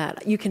resist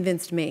that? You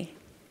convinced me.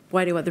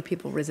 Why do other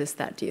people resist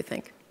that, do you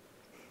think?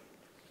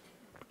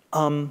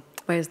 Why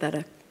is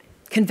that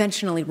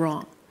conventionally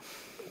wrong?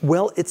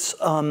 Well, it's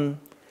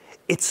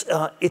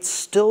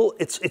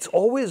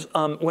always,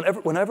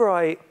 whenever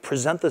I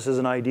present this as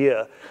an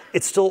idea,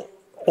 it still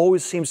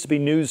always seems to be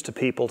news to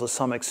people to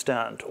some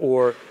extent,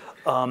 or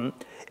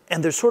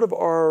and there sort of there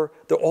are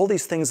all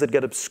these things that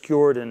get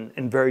obscured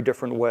in very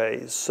different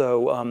ways.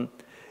 So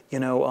you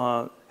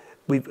know,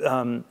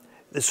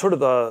 there's sort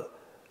of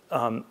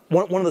one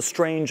of the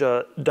strange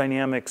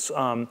dynamics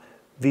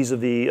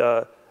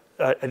vis-a-vis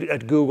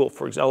at Google,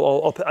 for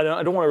example. I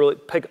don't want to really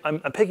pick. I'm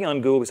picking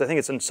on Google because I think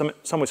it's in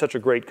some way such a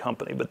great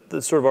company. But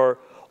there sort of are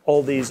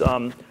all these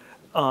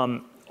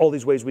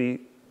ways we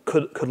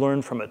could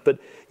learn from it. But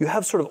you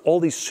have sort of all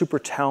these super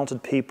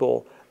talented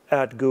people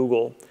at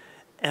Google,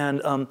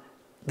 and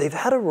they've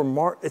had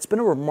it's been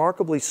a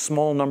remarkably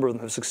small number of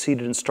them have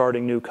succeeded in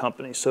starting new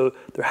companies. So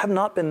there have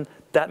not been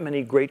that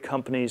many great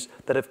companies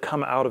that have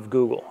come out of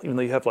Google, even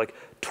though you have like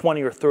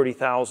 20 or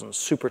 30,000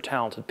 super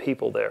talented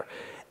people there.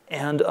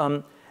 And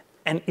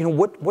you know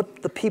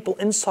what the people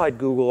inside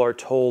Google are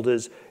told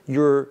is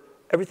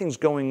everything's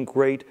going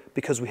great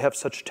because we have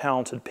such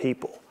talented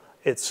people.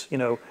 It's, you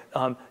know,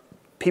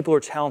 people are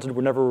talented,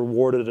 we're never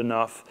rewarded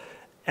enough.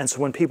 And so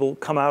when people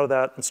come out of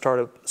that and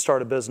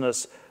start a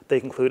business, they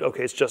conclude,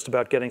 okay, it's just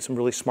about getting some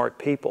really smart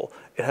people.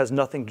 It has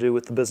nothing to do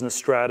with the business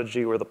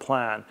strategy or the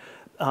plan,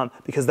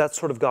 because that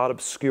sort of got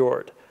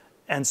obscured.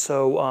 And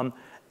so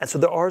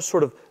there are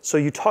sort of, so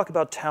you talk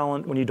about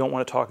talent when you don't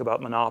want to talk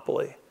about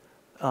monopoly,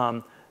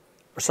 or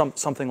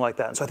something like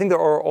that. And so I think there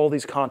are all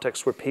these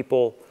contexts where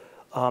people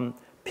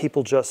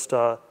just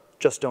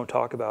don't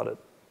talk about it.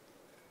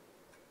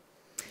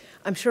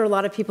 I'm sure a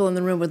lot of people in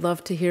the room would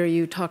love to hear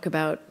you talk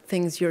about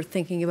things you're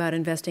thinking about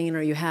investing in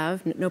or you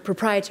have. No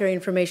proprietary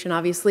information,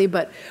 obviously,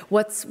 but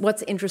what's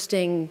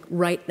interesting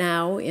right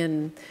now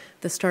in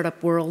the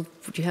startup world?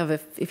 Would you have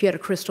if you had a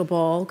crystal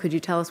ball, could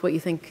you tell us what you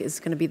think is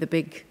going to be the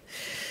big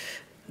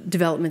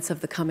developments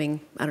of the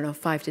coming, I don't know,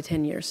 5 to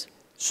 10 years?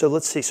 So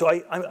let's see. So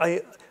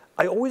I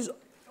always,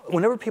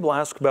 whenever people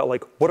ask about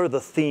like what are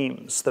the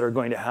themes that are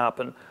going to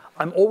happen,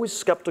 I'm always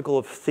skeptical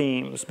of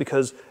themes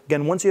because,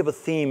 again, once you have a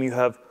theme, you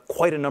have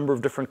quite a number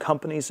of different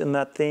companies in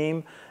that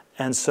theme.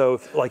 And so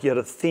if, like, you had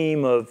a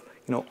theme of,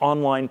 you know,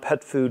 online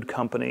pet food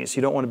companies,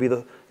 you don't want to be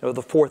the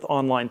fourth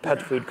online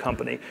pet food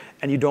company,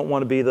 and you don't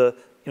want to be the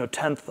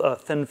 10th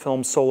thin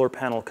film solar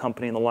panel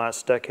company in the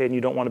last decade, and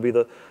you don't want to be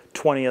the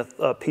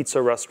 20th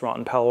pizza restaurant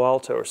in Palo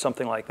Alto or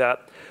something like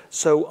that.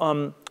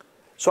 So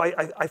so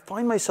I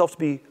find myself to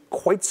be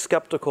quite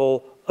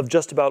skeptical of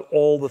just about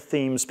all the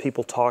themes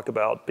people talk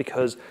about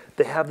because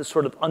they have this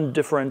sort of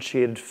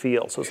undifferentiated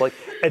feel. So it's like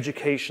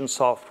education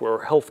software,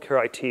 or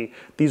healthcare IT.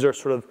 These are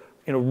sort of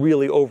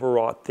really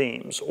overwrought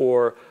themes,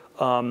 or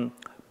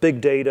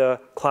big data,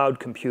 cloud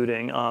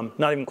computing.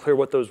 Not even clear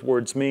what those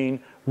words mean.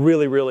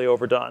 Really, really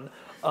overdone.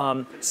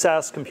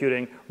 SaaS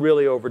computing,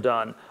 really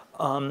overdone.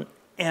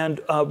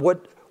 And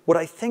what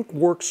I think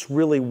works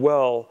really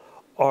well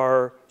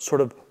are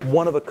sort of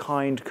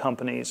one-of-a-kind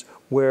companies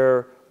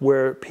where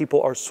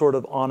people are sort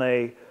of on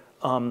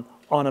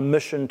a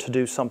mission to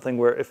do something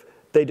where if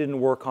they didn't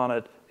work on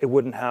it, it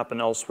wouldn't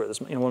happen elsewhere.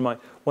 One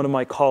of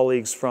my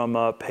colleagues from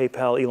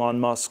PayPal, Elon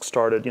Musk,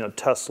 started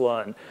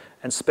Tesla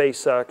and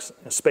SpaceX.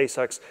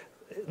 SpaceX,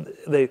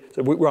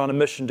 we're on a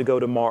mission to go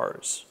to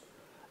Mars,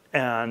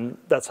 and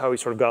that's how he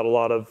sort of got a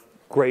lot of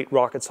great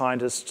rocket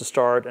scientists to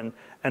start, and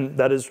and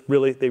that is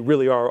really, they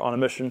really are on a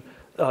mission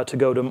to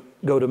go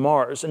to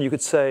Mars. And you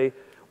could say,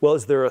 well,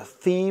 is there a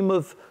theme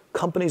of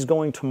companies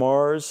going to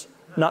Mars?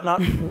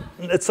 Not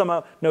it's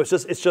somehow, no, it's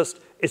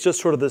just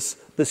sort of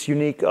this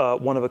unique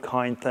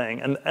one-of-a-kind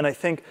thing. And I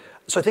think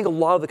a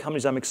lot of the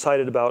companies I'm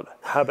excited about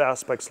have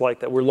aspects like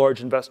that. We're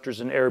large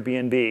investors in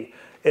Airbnb.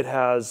 It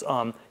has,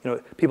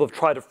 people have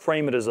tried to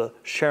frame it as a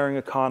sharing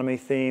economy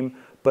theme,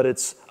 but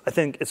I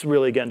think it's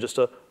really, again, just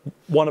a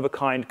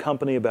one-of-a-kind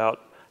company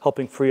about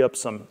helping free up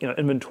some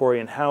inventory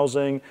in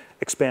housing,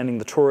 expanding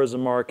the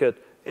tourism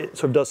market. It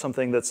sort of does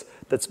something that's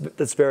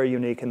very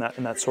unique in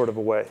that sort of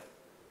a way.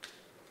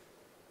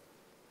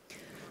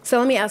 So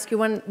let me ask you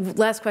one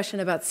last question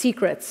about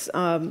secrets.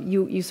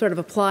 You sort of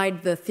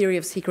applied the theory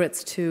of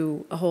secrets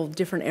to a whole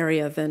different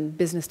area than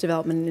business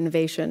development and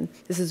innovation.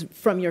 This is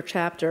from your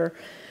chapter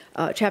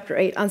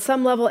 8. On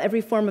some level,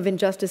 every form of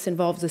injustice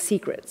involves a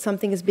secret.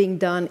 Something is being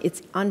done,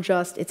 it's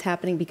unjust, it's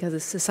happening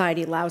because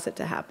society allows it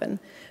to happen.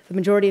 The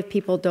majority of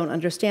people don't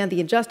understand the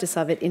injustice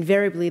of it.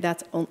 Invariably,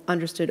 that's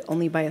understood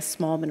only by a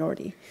small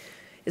minority.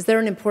 Is there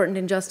an important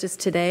injustice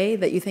today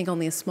that you think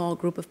only a small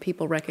group of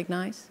people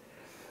recognize?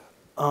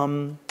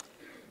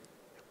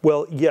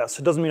 Well, yes.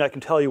 It doesn't mean I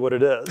can tell you what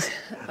it is,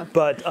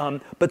 but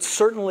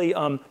certainly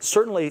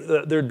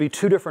there'd be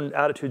two different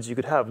attitudes you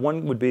could have.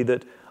 One would be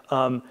that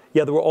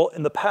there were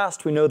in the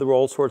past we know there were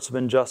all sorts of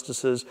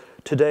injustices.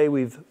 Today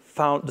we've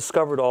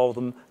discovered all of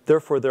them.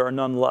 Therefore, there are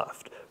none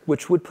left,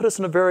 which would put us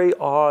in a very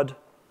odd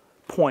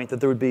point that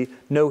there would be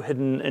no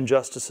hidden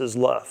injustices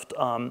left.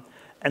 And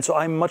so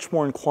I'm much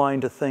more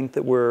inclined to think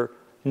that we're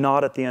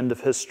not at the end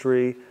of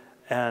history,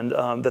 and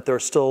that there are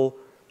still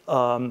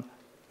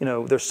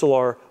there still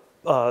are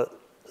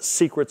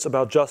secrets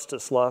about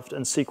justice left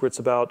and secrets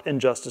about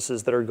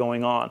injustices that are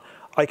going on.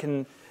 I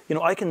can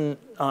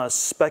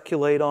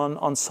speculate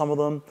on some of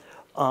them.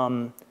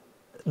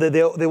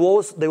 They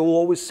will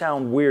always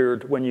sound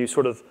weird when you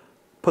sort of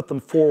put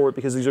them forward,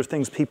 because these are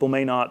things people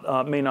may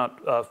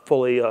not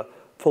fully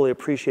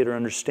appreciate or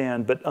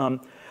understand. But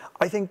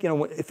I think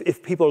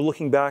if people are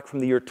looking back from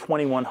the year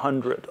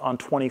 2100 on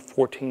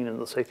 2014 and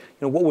they'll say,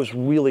 what was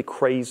really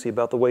crazy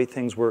about the way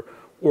things were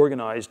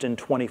organized in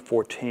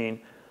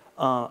 2014?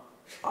 I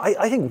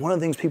think one of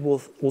the things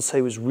people will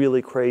say was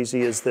really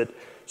crazy is that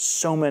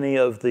so many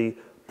of the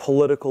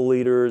political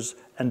leaders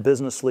and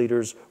business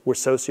leaders were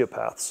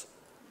sociopaths,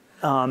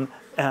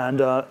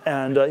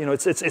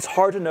 it's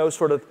hard to know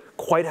sort of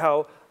quite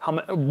how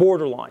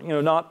borderline,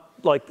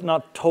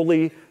 not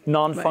totally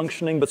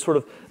non-functioning, but sort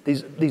of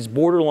these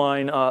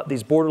borderline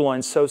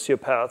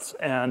sociopaths,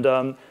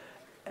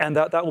 and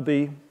that will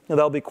be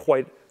that'll be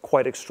quite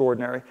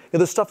extraordinary.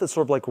 The stuff that's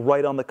sort of like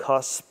right on the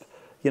cusp,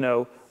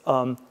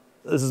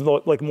 this is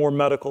like more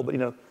medical, but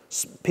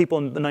people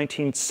in the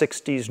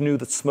 1960s knew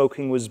that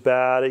smoking was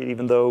bad,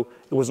 even though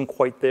it wasn't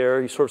quite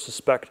there. You sort of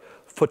suspect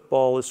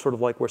football is sort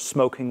of like where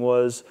smoking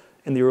was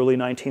in the early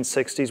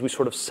 1960s. We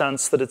sort of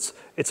sense that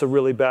it's a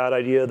really bad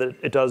idea, that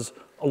it does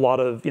a lot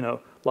of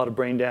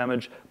brain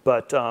damage,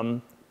 but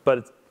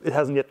it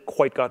hasn't yet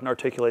quite gotten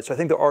articulated. So I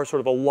think there are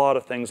sort of a lot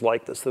of things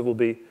like this that will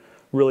be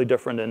really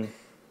different in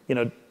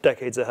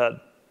decades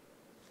ahead.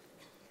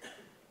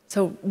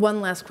 So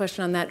one last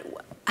question on that.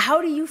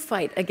 How do you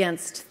fight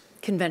against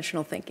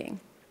conventional thinking?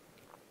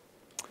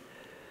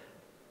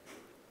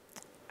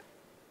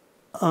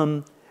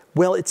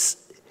 Well,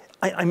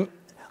 I'm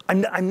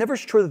never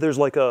sure that there's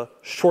like a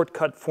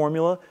shortcut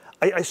formula.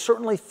 I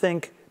certainly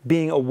think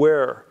being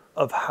aware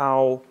of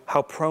how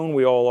prone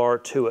we all are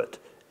to it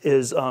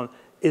is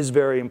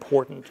very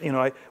important.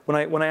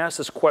 When I ask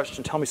this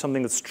question, tell me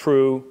something that's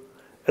true,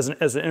 as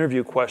an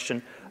interview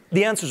question,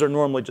 the answers are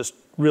normally just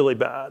really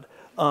bad.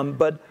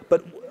 But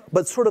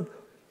sort of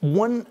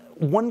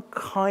one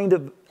kind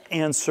of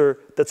answer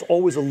that's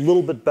always a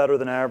little bit better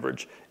than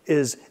average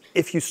is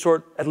if you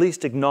at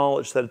least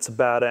acknowledge that it's a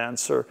bad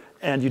answer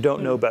and you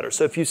don't know better.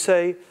 So if you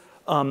say,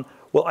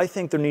 well, I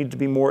think there need to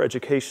be more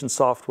education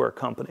software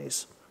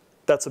companies,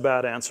 that's a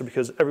bad answer,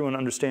 because everyone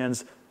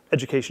understands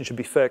education should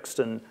be fixed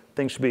and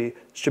things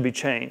should be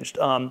changed.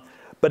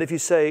 But if you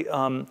say,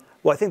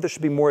 well, I think there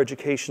should be more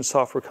education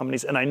software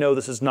companies, and I know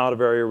this is not a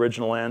very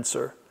original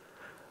answer,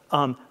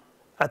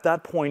 at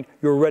that point,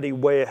 you're already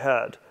way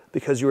ahead,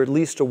 because you're at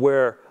least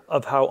aware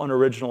of how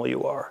unoriginal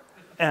you are.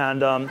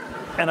 And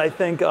I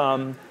think,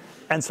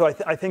 and so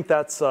I think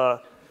that's,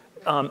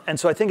 and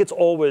so I think it's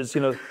always,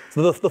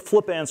 the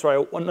flip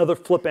answer, another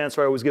flip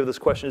answer I always give this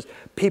question is,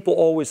 people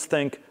always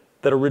think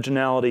that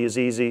originality is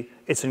easy.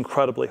 It's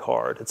incredibly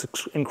hard. It's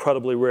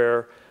incredibly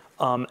rare,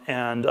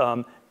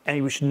 and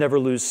we should never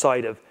lose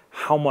sight of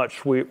how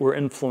much we're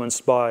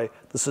influenced by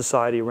the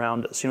society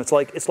around us. It's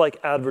like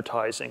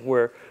advertising,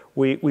 where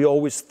we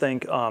always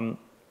think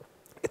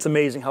it's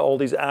amazing how all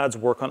these ads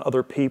work on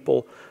other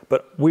people,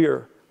 but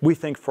we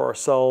think for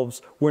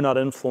ourselves. We're not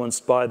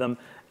influenced by them.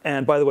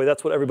 And by the way,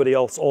 that's what everybody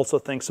else also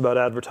thinks about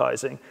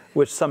advertising,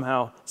 which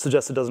somehow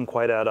suggests it doesn't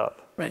quite add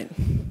up. Right.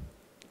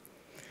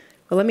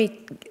 Well, let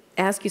me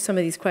ask you some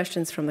of these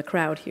questions from the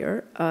crowd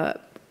here.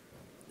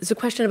 There's a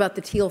question about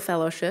the Thiel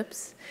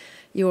fellowships.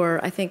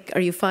 I think,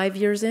 are you 5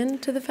 years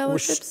into the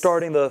fellowships? We're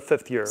starting the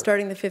 5th year.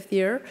 Starting the 5th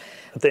year.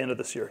 At the end of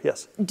this year,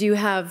 yes. Do you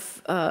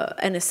have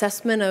an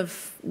assessment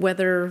of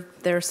whether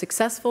they're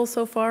successful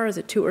so far? Is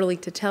it too early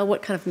to tell?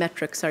 What kind of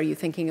metrics are you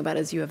thinking about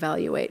as you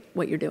evaluate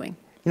what you're doing?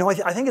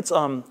 I think it's,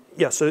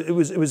 yeah, so it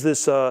was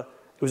this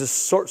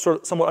sort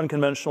of somewhat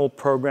unconventional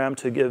program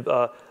to give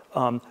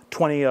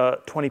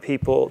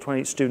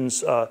 20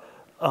 students a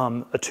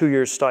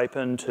 2-year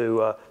stipend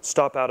to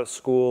stop out of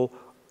school,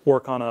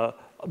 work on a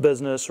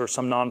business or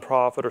some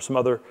nonprofit or some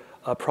other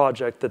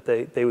project that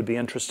they would be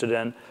interested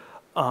in.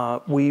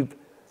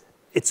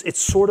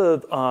 It's sort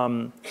of,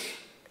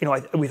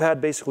 we've had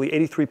basically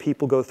 83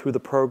 people go through the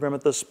program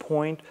at this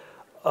point.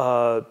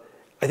 I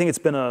think it's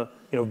been a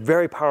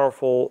very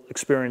powerful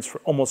experience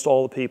for almost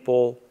all the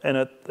people in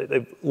it.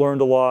 They've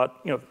learned a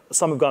lot.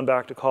 Some have gone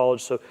back to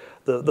college. So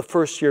the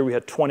first year we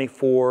had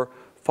 24.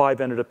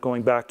 5 ended up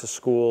going back to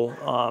school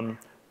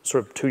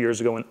sort of 2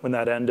 years ago when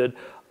that ended.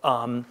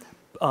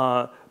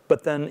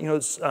 But then,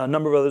 a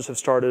number of others have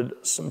started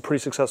some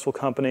pretty successful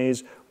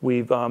companies.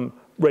 We've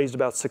raised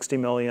about $60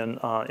 million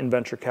in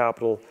venture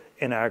capital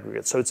in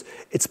aggregate. So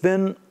it's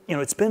been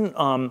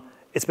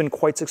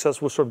quite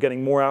successful. We're sort of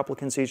getting more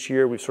applicants each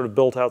year. We've sort of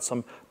built out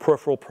some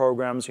peripheral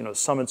programs,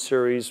 summit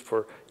series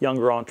for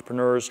younger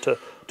entrepreneurs to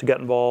get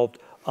involved.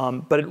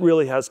 But it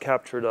really has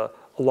captured a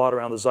lot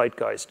around the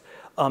zeitgeist.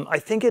 I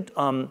think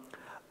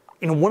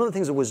one of the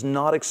things that was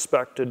not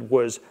expected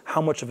was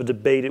how much of a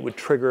debate it would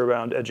trigger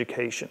around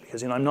education.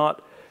 Because I'm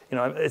not,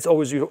 it's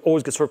always, you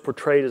always get sort of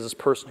portrayed as this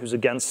person who's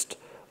against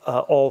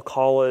all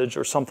college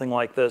or something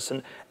like this.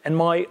 And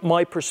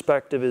my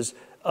perspective is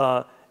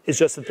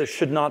just that there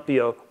should not be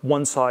a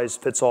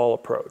one-size-fits-all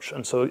approach.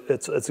 And so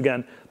it's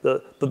again,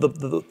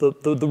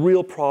 the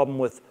real problem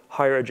with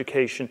higher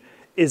education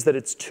is that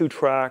it's too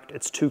tracked,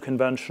 it's too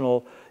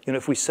conventional.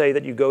 If we say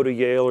that you go to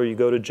Yale or you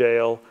go to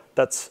jail,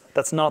 that's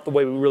not the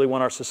way we really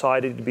want our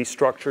society to be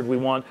structured. We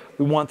want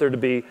there to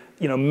be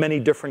many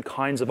different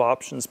kinds of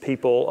options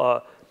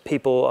people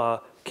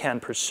can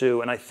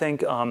pursue. And I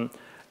think so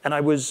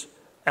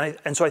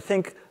I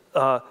think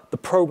the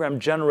program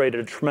generated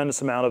a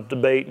tremendous amount of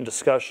debate and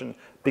discussion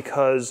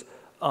because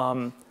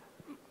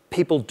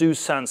people do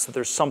sense that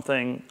there's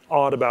something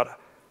odd about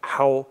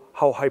how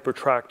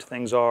hyper-tracked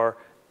things are.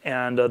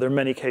 And there are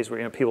many cases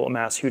where people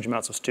amass huge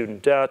amounts of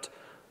student debt,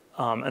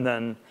 and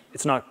then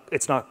it's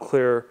not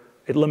clear.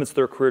 It limits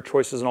their career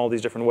choices in all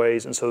these different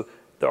ways. And so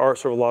there are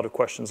sort of a lot of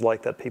questions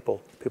like that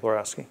people are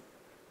asking.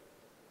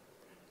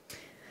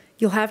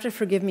 You'll have to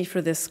forgive me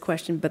for this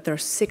question, but there are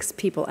 6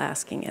 people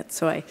asking it.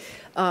 So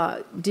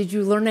did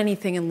you learn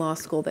anything in law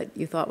school that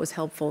you thought was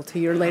helpful to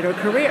your later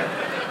career?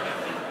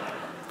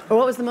 Or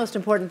what was the most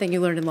important thing you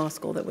learned in law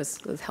school that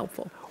was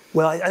helpful?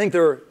 Well, I think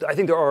there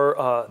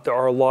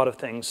are a lot of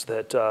things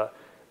that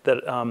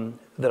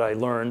I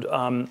learned.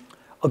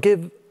 I'll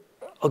give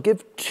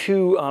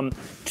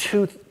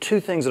two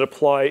things that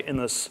apply in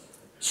this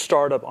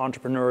startup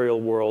entrepreneurial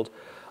world.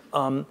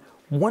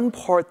 One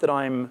part that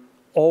I'm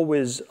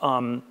always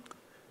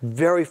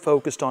very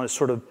focused on is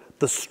sort of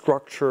the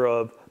structure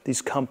of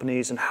these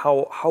companies and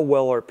how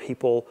well are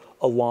people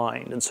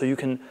aligned. And so you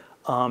can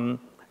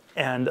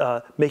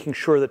making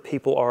sure that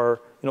people are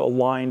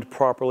aligned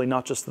properly,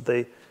 not just that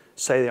they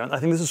say they are. I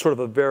think this is sort of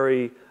a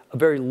very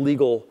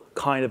legal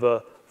kind of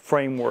a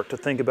framework to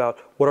think about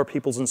what are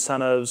people's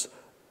incentives.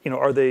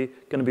 Are they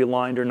going to be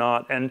aligned or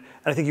not? And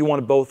I think you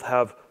want to both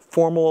have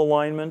formal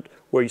alignment,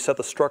 where you set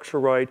the structure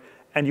right,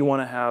 and you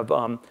want to have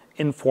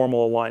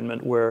informal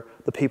alignment, where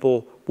the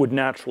people would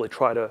naturally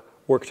try to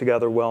work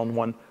together well in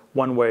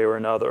one way or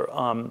another.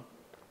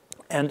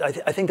 And I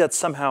think that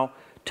somehow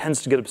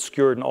tends to get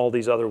obscured in all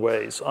these other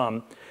ways.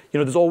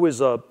 There's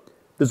always a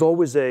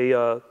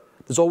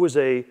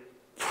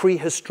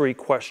prehistory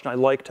question I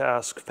like to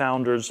ask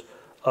founders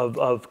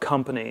of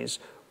companies,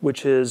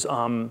 which is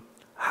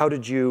how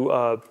did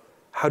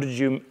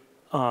you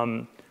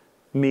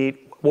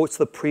meet? What's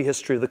the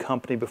prehistory of the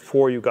company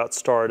before you got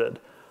started?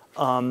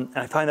 And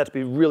I find that to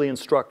be a really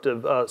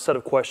instructive set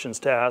of questions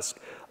to ask.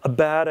 A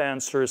bad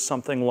answer is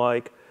something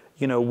like,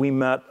 we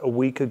met a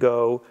week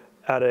ago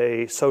at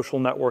a social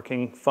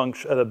networking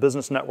function, at a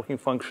business networking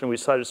function. We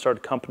decided to start a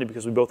company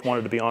because we both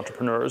wanted to be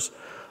entrepreneurs.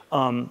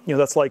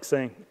 That's like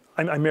saying,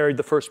 I married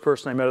the first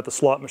person I met at the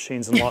slot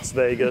machines in Las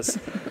Vegas.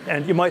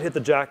 And you might hit the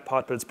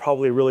jackpot, but it's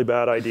probably a really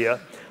bad idea.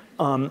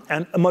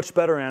 And a much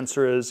better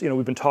answer is,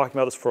 we've been talking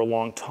about this for a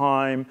long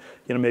time.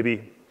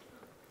 Maybe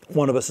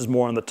one of us is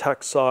more on the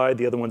tech side,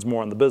 the other one's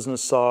more on the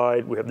business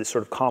side. We have these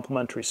sort of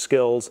complementary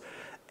skills.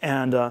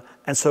 And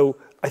so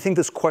I think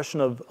this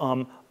question of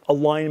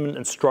alignment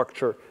and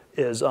structure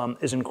is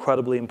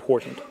incredibly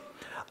important.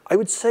 I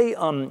would say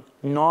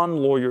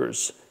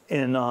non-lawyers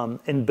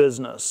in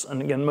business,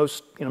 and again,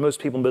 most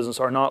people in business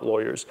are not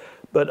lawyers,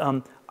 but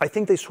I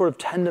think they sort of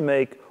tend to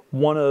make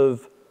one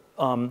of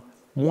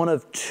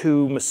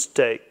two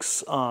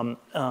mistakes.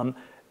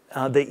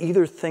 They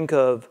either think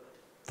of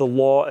the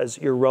law as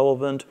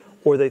irrelevant,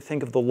 or they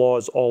think of the law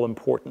as all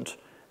important,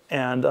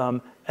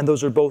 and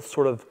those are both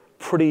sort of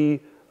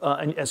pretty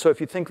and so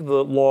if you think of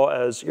the law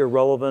as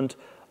irrelevant,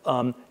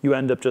 you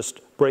end up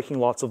just breaking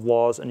lots of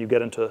laws and you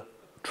get into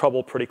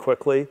trouble pretty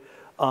quickly.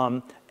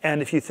 And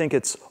if you think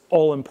it's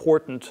all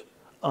important,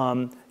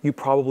 you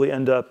probably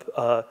end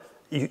up,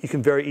 you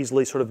can very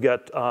easily sort of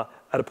get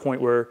at a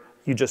point where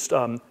you just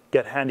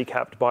get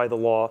handicapped by the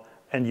law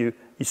and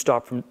it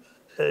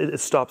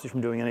stops you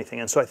from doing anything.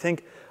 And so I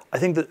think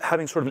that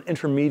having sort of an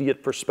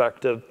intermediate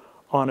perspective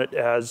on it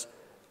as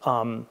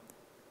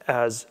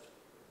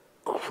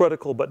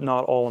critical but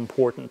not all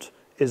important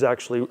is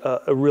actually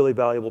a really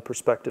valuable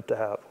perspective to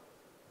have.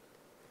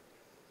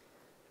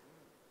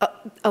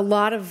 A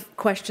lot of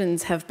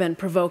questions have been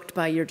provoked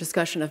by your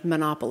discussion of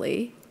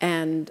monopoly,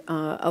 and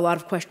a lot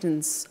of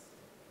questions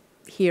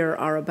here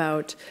are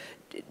about,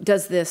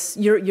 does this,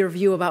 your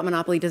view about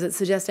monopoly, does it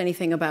suggest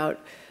anything about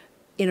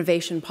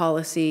innovation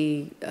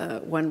policy?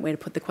 One way to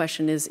put the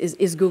question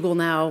is Google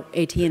now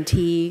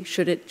AT&T?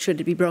 Should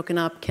it be broken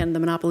up? Can the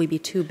monopoly be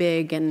too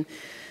big? And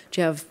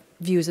do you have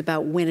views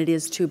about when it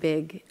is too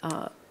big?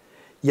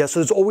 Yeah, so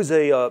there's always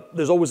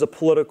a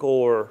political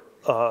or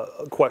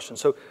question.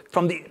 So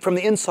from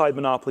the inside,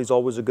 monopoly is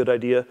always a good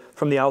idea.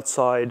 From the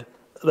outside,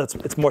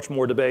 it's much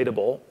more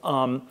debatable.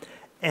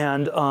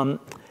 And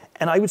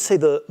I would say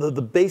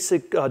the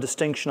basic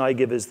distinction I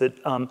give is that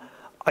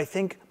I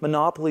think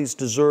monopolies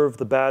deserve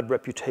the bad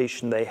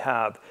reputation they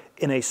have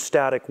in a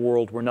static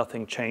world where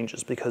nothing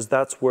changes, because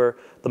that's where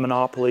the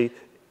monopoly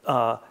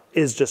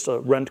is just a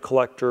rent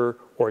collector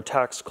or a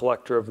tax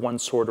collector of one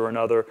sort or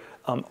another,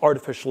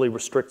 artificially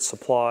restricts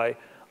supply,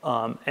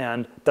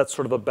 and that's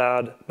sort of a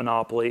bad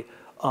monopoly.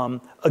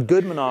 A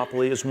good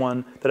monopoly is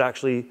one that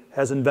actually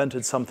has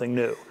invented something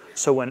new.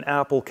 So when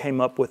Apple came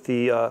up with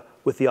the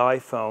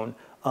iPhone,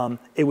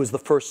 it was the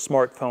first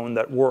smartphone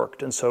that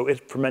worked, and so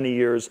it, for many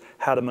years,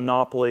 had a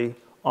monopoly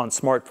on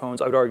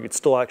smartphones. I would argue it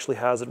still actually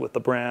has it with the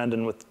brand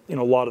and with a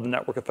lot of the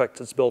network effects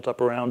that's built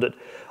up around it.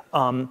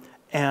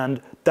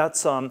 And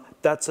that's in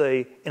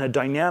a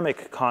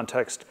dynamic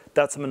context,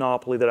 that's a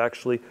monopoly that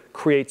actually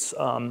creates,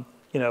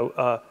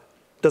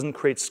 doesn't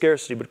create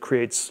scarcity, but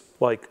creates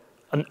like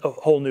a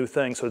whole new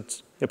thing. So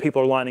it's,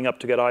 people are lining up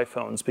to get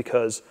iPhones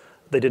because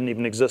they didn't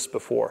even exist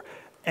before,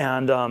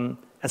 and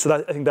so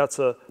I think that's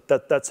a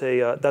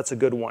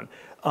good one.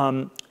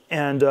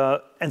 And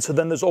so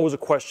then there's always a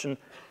question,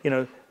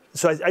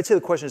 So I'd say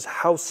the question is,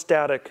 how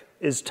static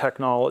is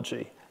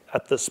technology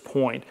at this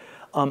point?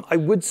 I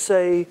would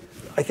say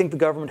I think the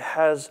government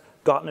has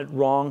gotten it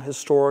wrong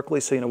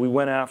historically. So we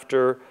went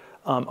after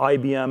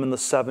IBM in the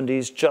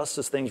 70s just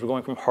as things were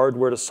going from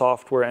hardware to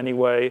software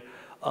anyway.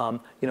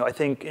 I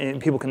think,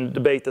 and people can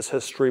debate this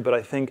history, but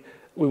I think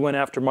we went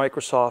after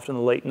Microsoft in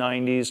the late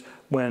 90s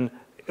when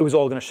it was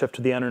all going to shift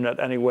to the internet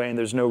anyway, and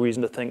there's no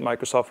reason to think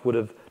Microsoft would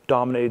have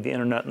dominated the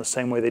internet in the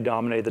same way they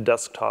dominated the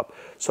desktop.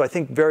 So I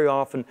think very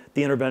often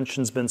the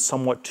intervention's been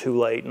somewhat too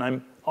late, and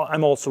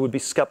I'm also would be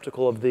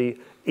skeptical of the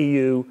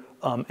EU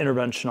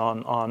intervention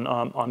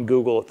on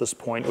Google at this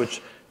point,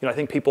 which I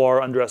think people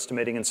are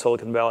underestimating in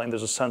Silicon Valley, and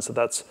there's a sense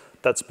that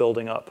that's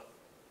building up.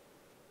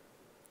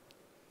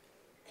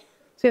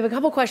 So we have a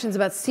couple questions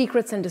about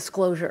secrets and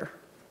disclosure.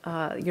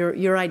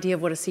 Your idea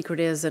of what a secret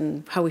is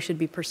and how we should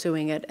be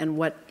pursuing it, and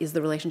what is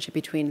the relationship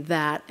between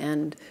that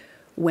and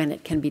when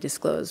it can be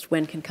disclosed.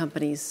 When can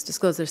companies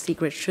disclose their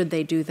secrets? Should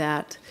they do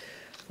that?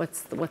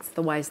 What's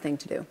the wise thing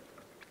to do?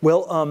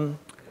 Well,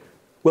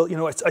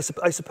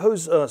 I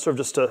suppose sort of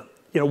just to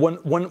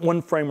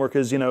one framework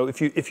is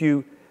if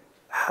you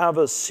have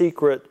a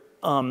secret,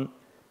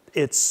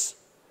 it's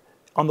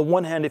on the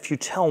one hand, if you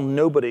tell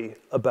nobody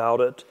about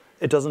it,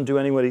 it doesn't do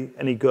anybody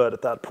any good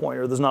at that point,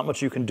 or there's not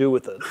much you can do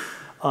with it.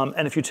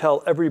 And if you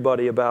tell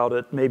everybody about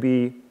it,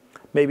 maybe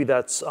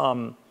that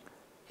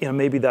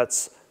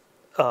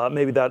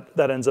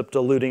ends up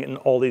diluting it in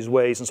all these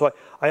ways. And so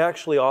I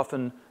actually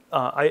often,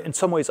 in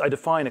some ways, I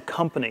define a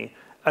company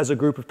as a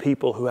group of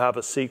people who have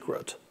a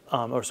secret,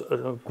 or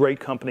a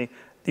great company.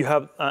 You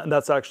have, and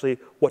that's actually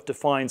what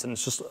defines, and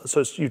it's just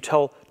so you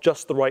tell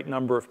just the right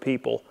number of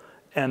people,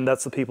 and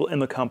that's the people in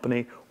the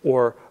company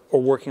or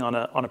working on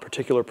a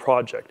particular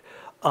project.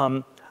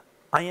 I'm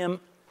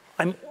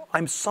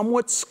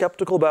somewhat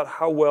skeptical about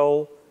how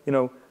well,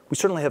 we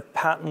certainly have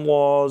patent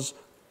laws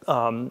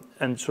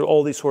and sort of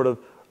all these sort of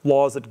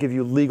laws that give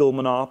you legal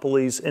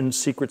monopolies in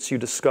secrets you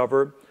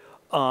discover.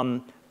 I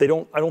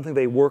don't think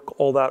they work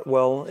all that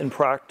well in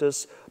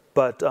practice,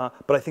 but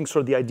I think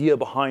sort of the idea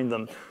behind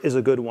them is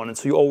a good one. And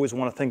so you always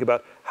want to think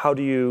about how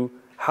do you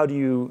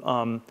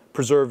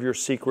preserve your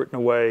secret in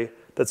a way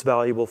that's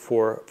valuable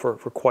for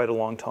quite a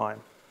long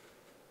time.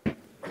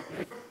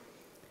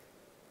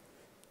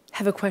 I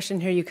have a question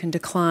here you can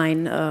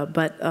decline,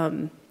 but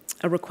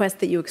a request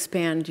that you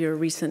expand your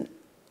recent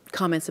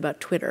comments about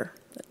Twitter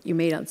that you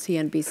made on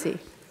CNBC.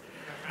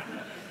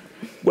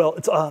 Well,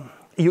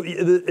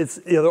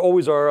 there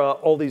always are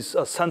all these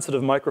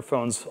sensitive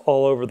microphones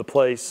all over the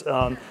place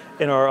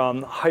in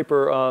our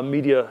hyper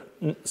media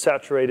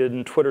saturated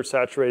and Twitter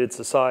saturated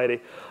society.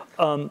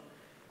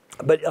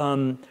 But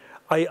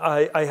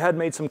I had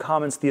made some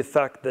comments to the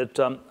effect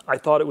that I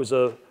thought it was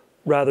a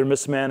rather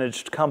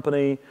mismanaged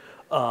company.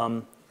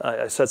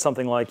 I said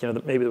something like,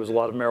 that maybe there was a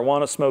lot of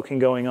marijuana smoking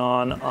going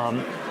on.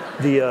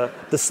 The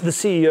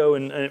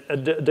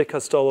CEO, Dick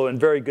Costolo, in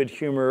very good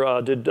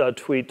humor, did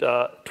tweet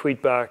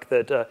back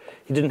that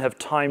he didn't have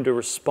time to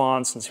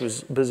respond since he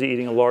was busy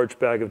eating a large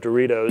bag of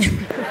Doritos.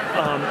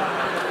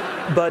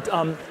 But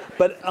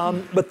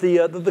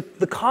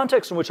the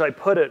context in which I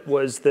put it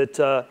was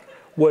that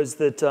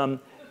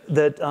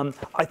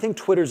I think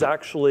Twitter's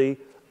actually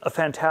a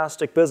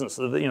fantastic business.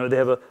 They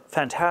have a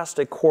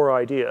fantastic core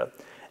idea.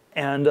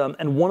 And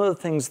one of the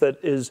things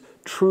that is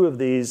true of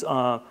these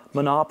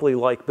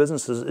monopoly-like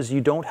businesses is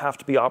you don't have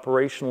to be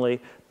operationally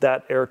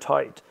that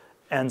airtight.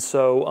 And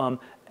so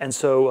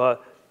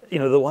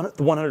the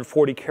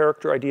 140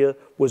 character idea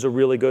was a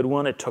really good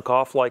one. It took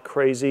off like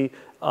crazy.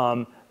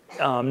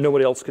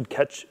 Nobody else could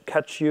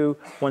catch you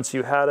once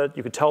you had it.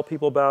 You could tell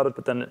people about it,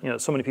 but then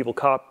so many people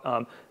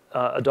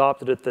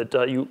adopted it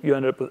that you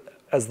ended up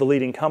as the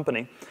leading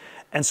company.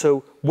 And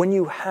so when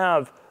you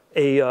have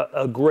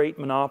a great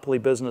monopoly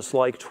business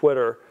like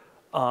Twitter,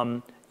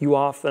 you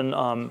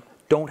often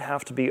don't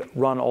have to be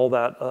run all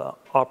that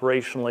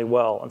operationally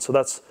well, and so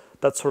that's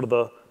sort of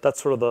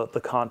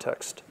the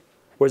context.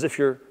 Whereas if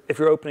you're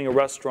opening a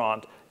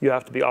restaurant, you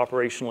have to be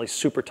operationally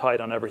super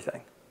tight on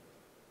everything.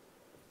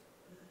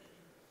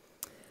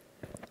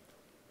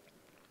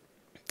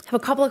 I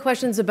have a couple of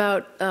questions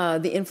about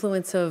the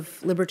influence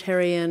of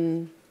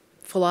libertarian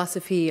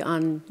philosophy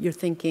on your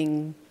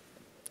thinking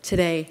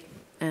today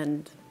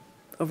and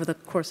over the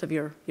course of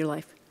your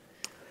life?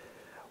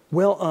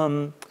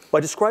 Well, I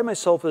describe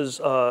myself as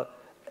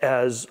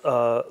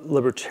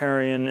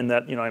libertarian in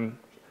that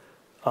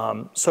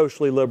I'm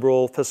socially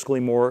liberal,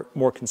 fiscally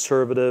more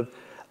conservative.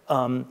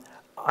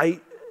 I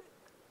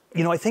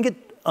think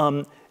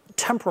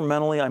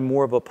temperamentally I'm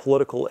more of a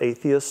political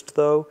atheist,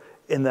 though,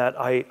 in that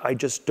I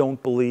just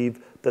don't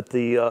believe that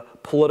the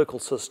political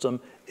system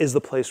is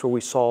the place where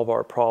we solve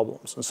our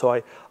problems. And so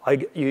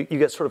you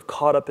get sort of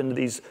caught up in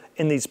these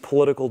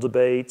political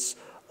debates.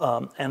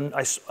 And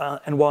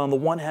while on the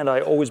one hand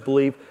I always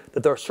believe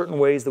that there are certain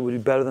ways that would be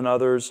better than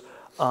others,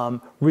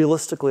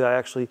 realistically I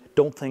actually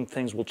don't think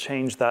things will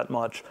change that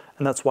much,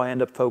 and that's why I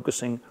end up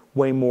focusing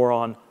way more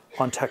on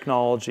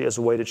technology as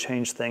a way to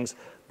change things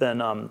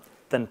than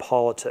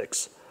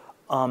politics.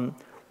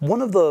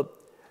 One of the,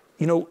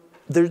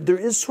 there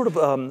is sort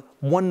of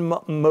one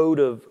mode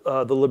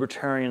of the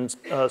libertarian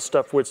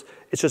stuff where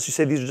it's just you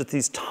say these are just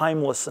these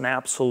timeless and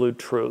absolute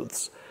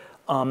truths,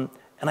 and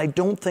I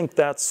don't think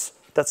that's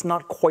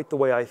not quite the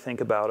way I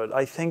think about it.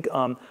 I think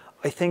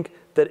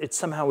that it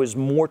somehow is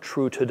more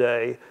true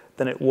today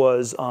than it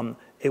was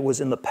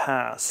in the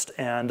past,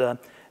 and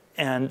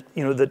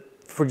that,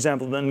 for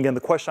example, then again,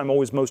 the question I'm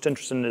always most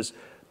interested in is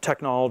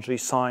technology,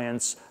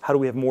 science. How do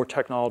we have more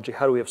technology?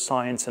 How do we have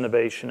science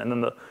innovation? And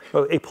then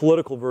a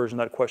political version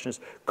of that question is,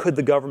 could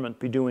the government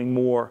be doing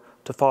more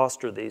to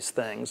foster these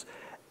things?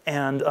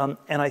 And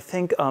I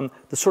think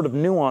the sort of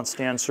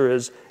nuanced answer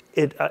is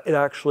it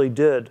actually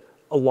did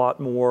a lot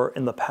more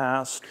in the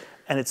past,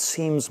 and it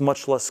seems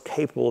much less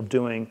capable of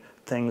doing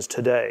things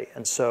today.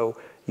 And so,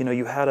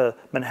 you had a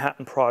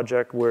Manhattan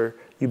Project where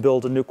you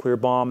build a nuclear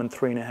bomb in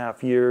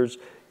 3.5 years.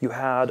 You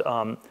had,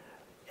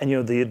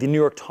 the New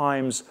York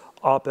Times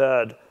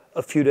op-ed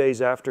a few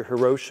days after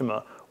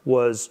Hiroshima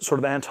was sort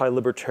of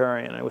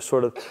anti-libertarian. It was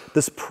sort of,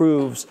 this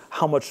proves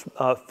how much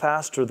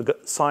faster the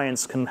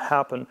science can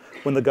happen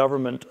when the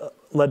government,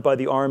 led by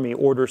the army,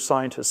 orders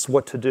scientists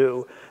what to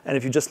do. And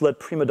if you just let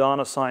prima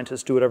donna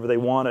scientists do whatever they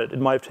wanted, it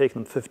might have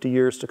taken them 50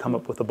 years to come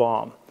up with a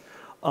bomb.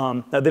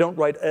 Now, they don't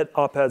write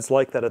op-eds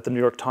like that at the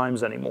New York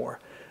Times anymore.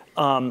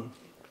 Or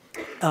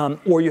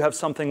you have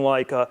something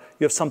like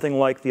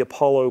the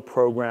Apollo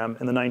program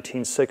in the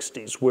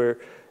 1960s,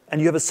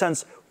 and you have a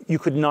sense you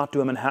could not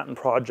do a Manhattan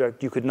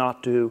Project, you could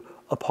not do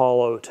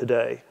Apollo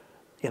today,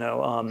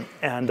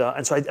 and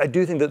so I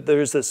do think that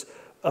there's this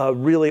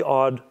really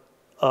odd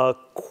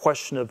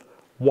question of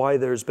why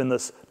there's been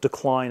this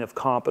decline of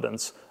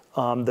competence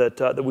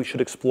that we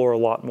should explore a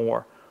lot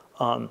more.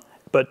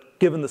 But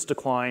given this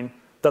decline,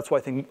 that's why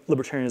I think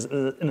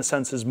libertarianism, in a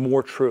sense, is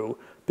more true,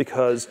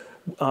 because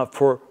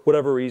for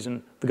whatever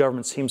reason, the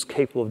government seems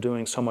capable of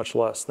doing so much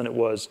less than it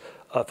was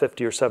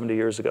 50 or 70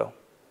 years ago.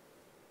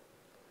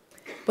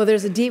 Well,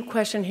 there's a deep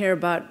question here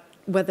about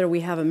whether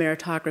we have a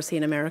meritocracy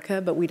in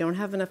America, but we don't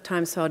have enough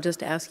time, so I'll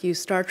just ask you,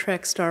 Star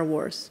Trek, Star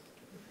Wars.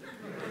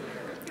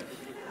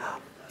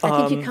 I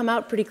think you come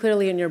out pretty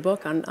clearly in your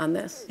book on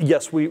this.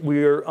 Yes,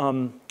 we are.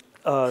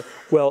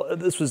 Well,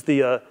 this was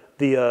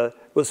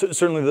well,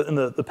 certainly in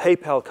the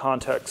PayPal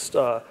context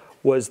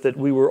was that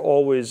we were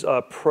always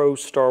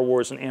pro-Star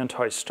Wars and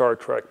anti-Star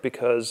Trek,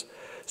 because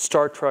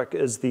Star Trek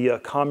is the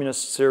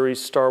communist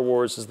series, Star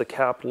Wars is the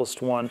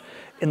capitalist one.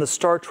 In the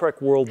Star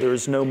Trek world, there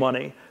is no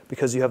money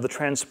because you have the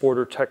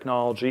transporter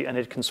technology, and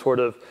it can sort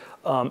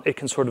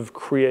of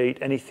create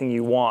anything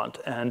you want,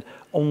 and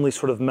only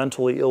sort of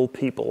mentally ill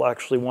people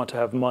actually want to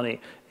have money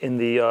in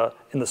the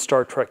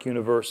Star Trek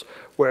universe.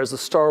 Whereas the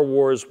Star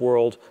Wars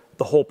world,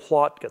 the whole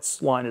plot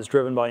line is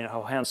driven by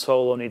how Han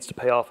Solo needs to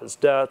pay off his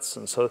debts,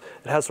 and so it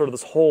has sort of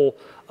this whole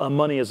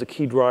money as a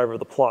key driver of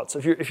the plot. So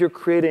if you're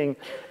creating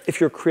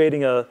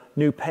a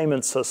new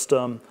payment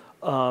system,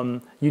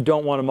 you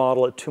don't want to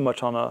model it too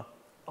much on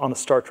a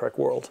Star Trek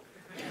world.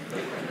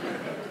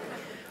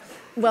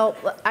 Well,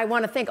 I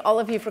want to thank all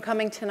of you for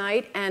coming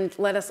tonight, and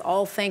let us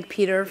all thank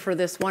Peter for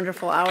this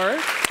wonderful hour.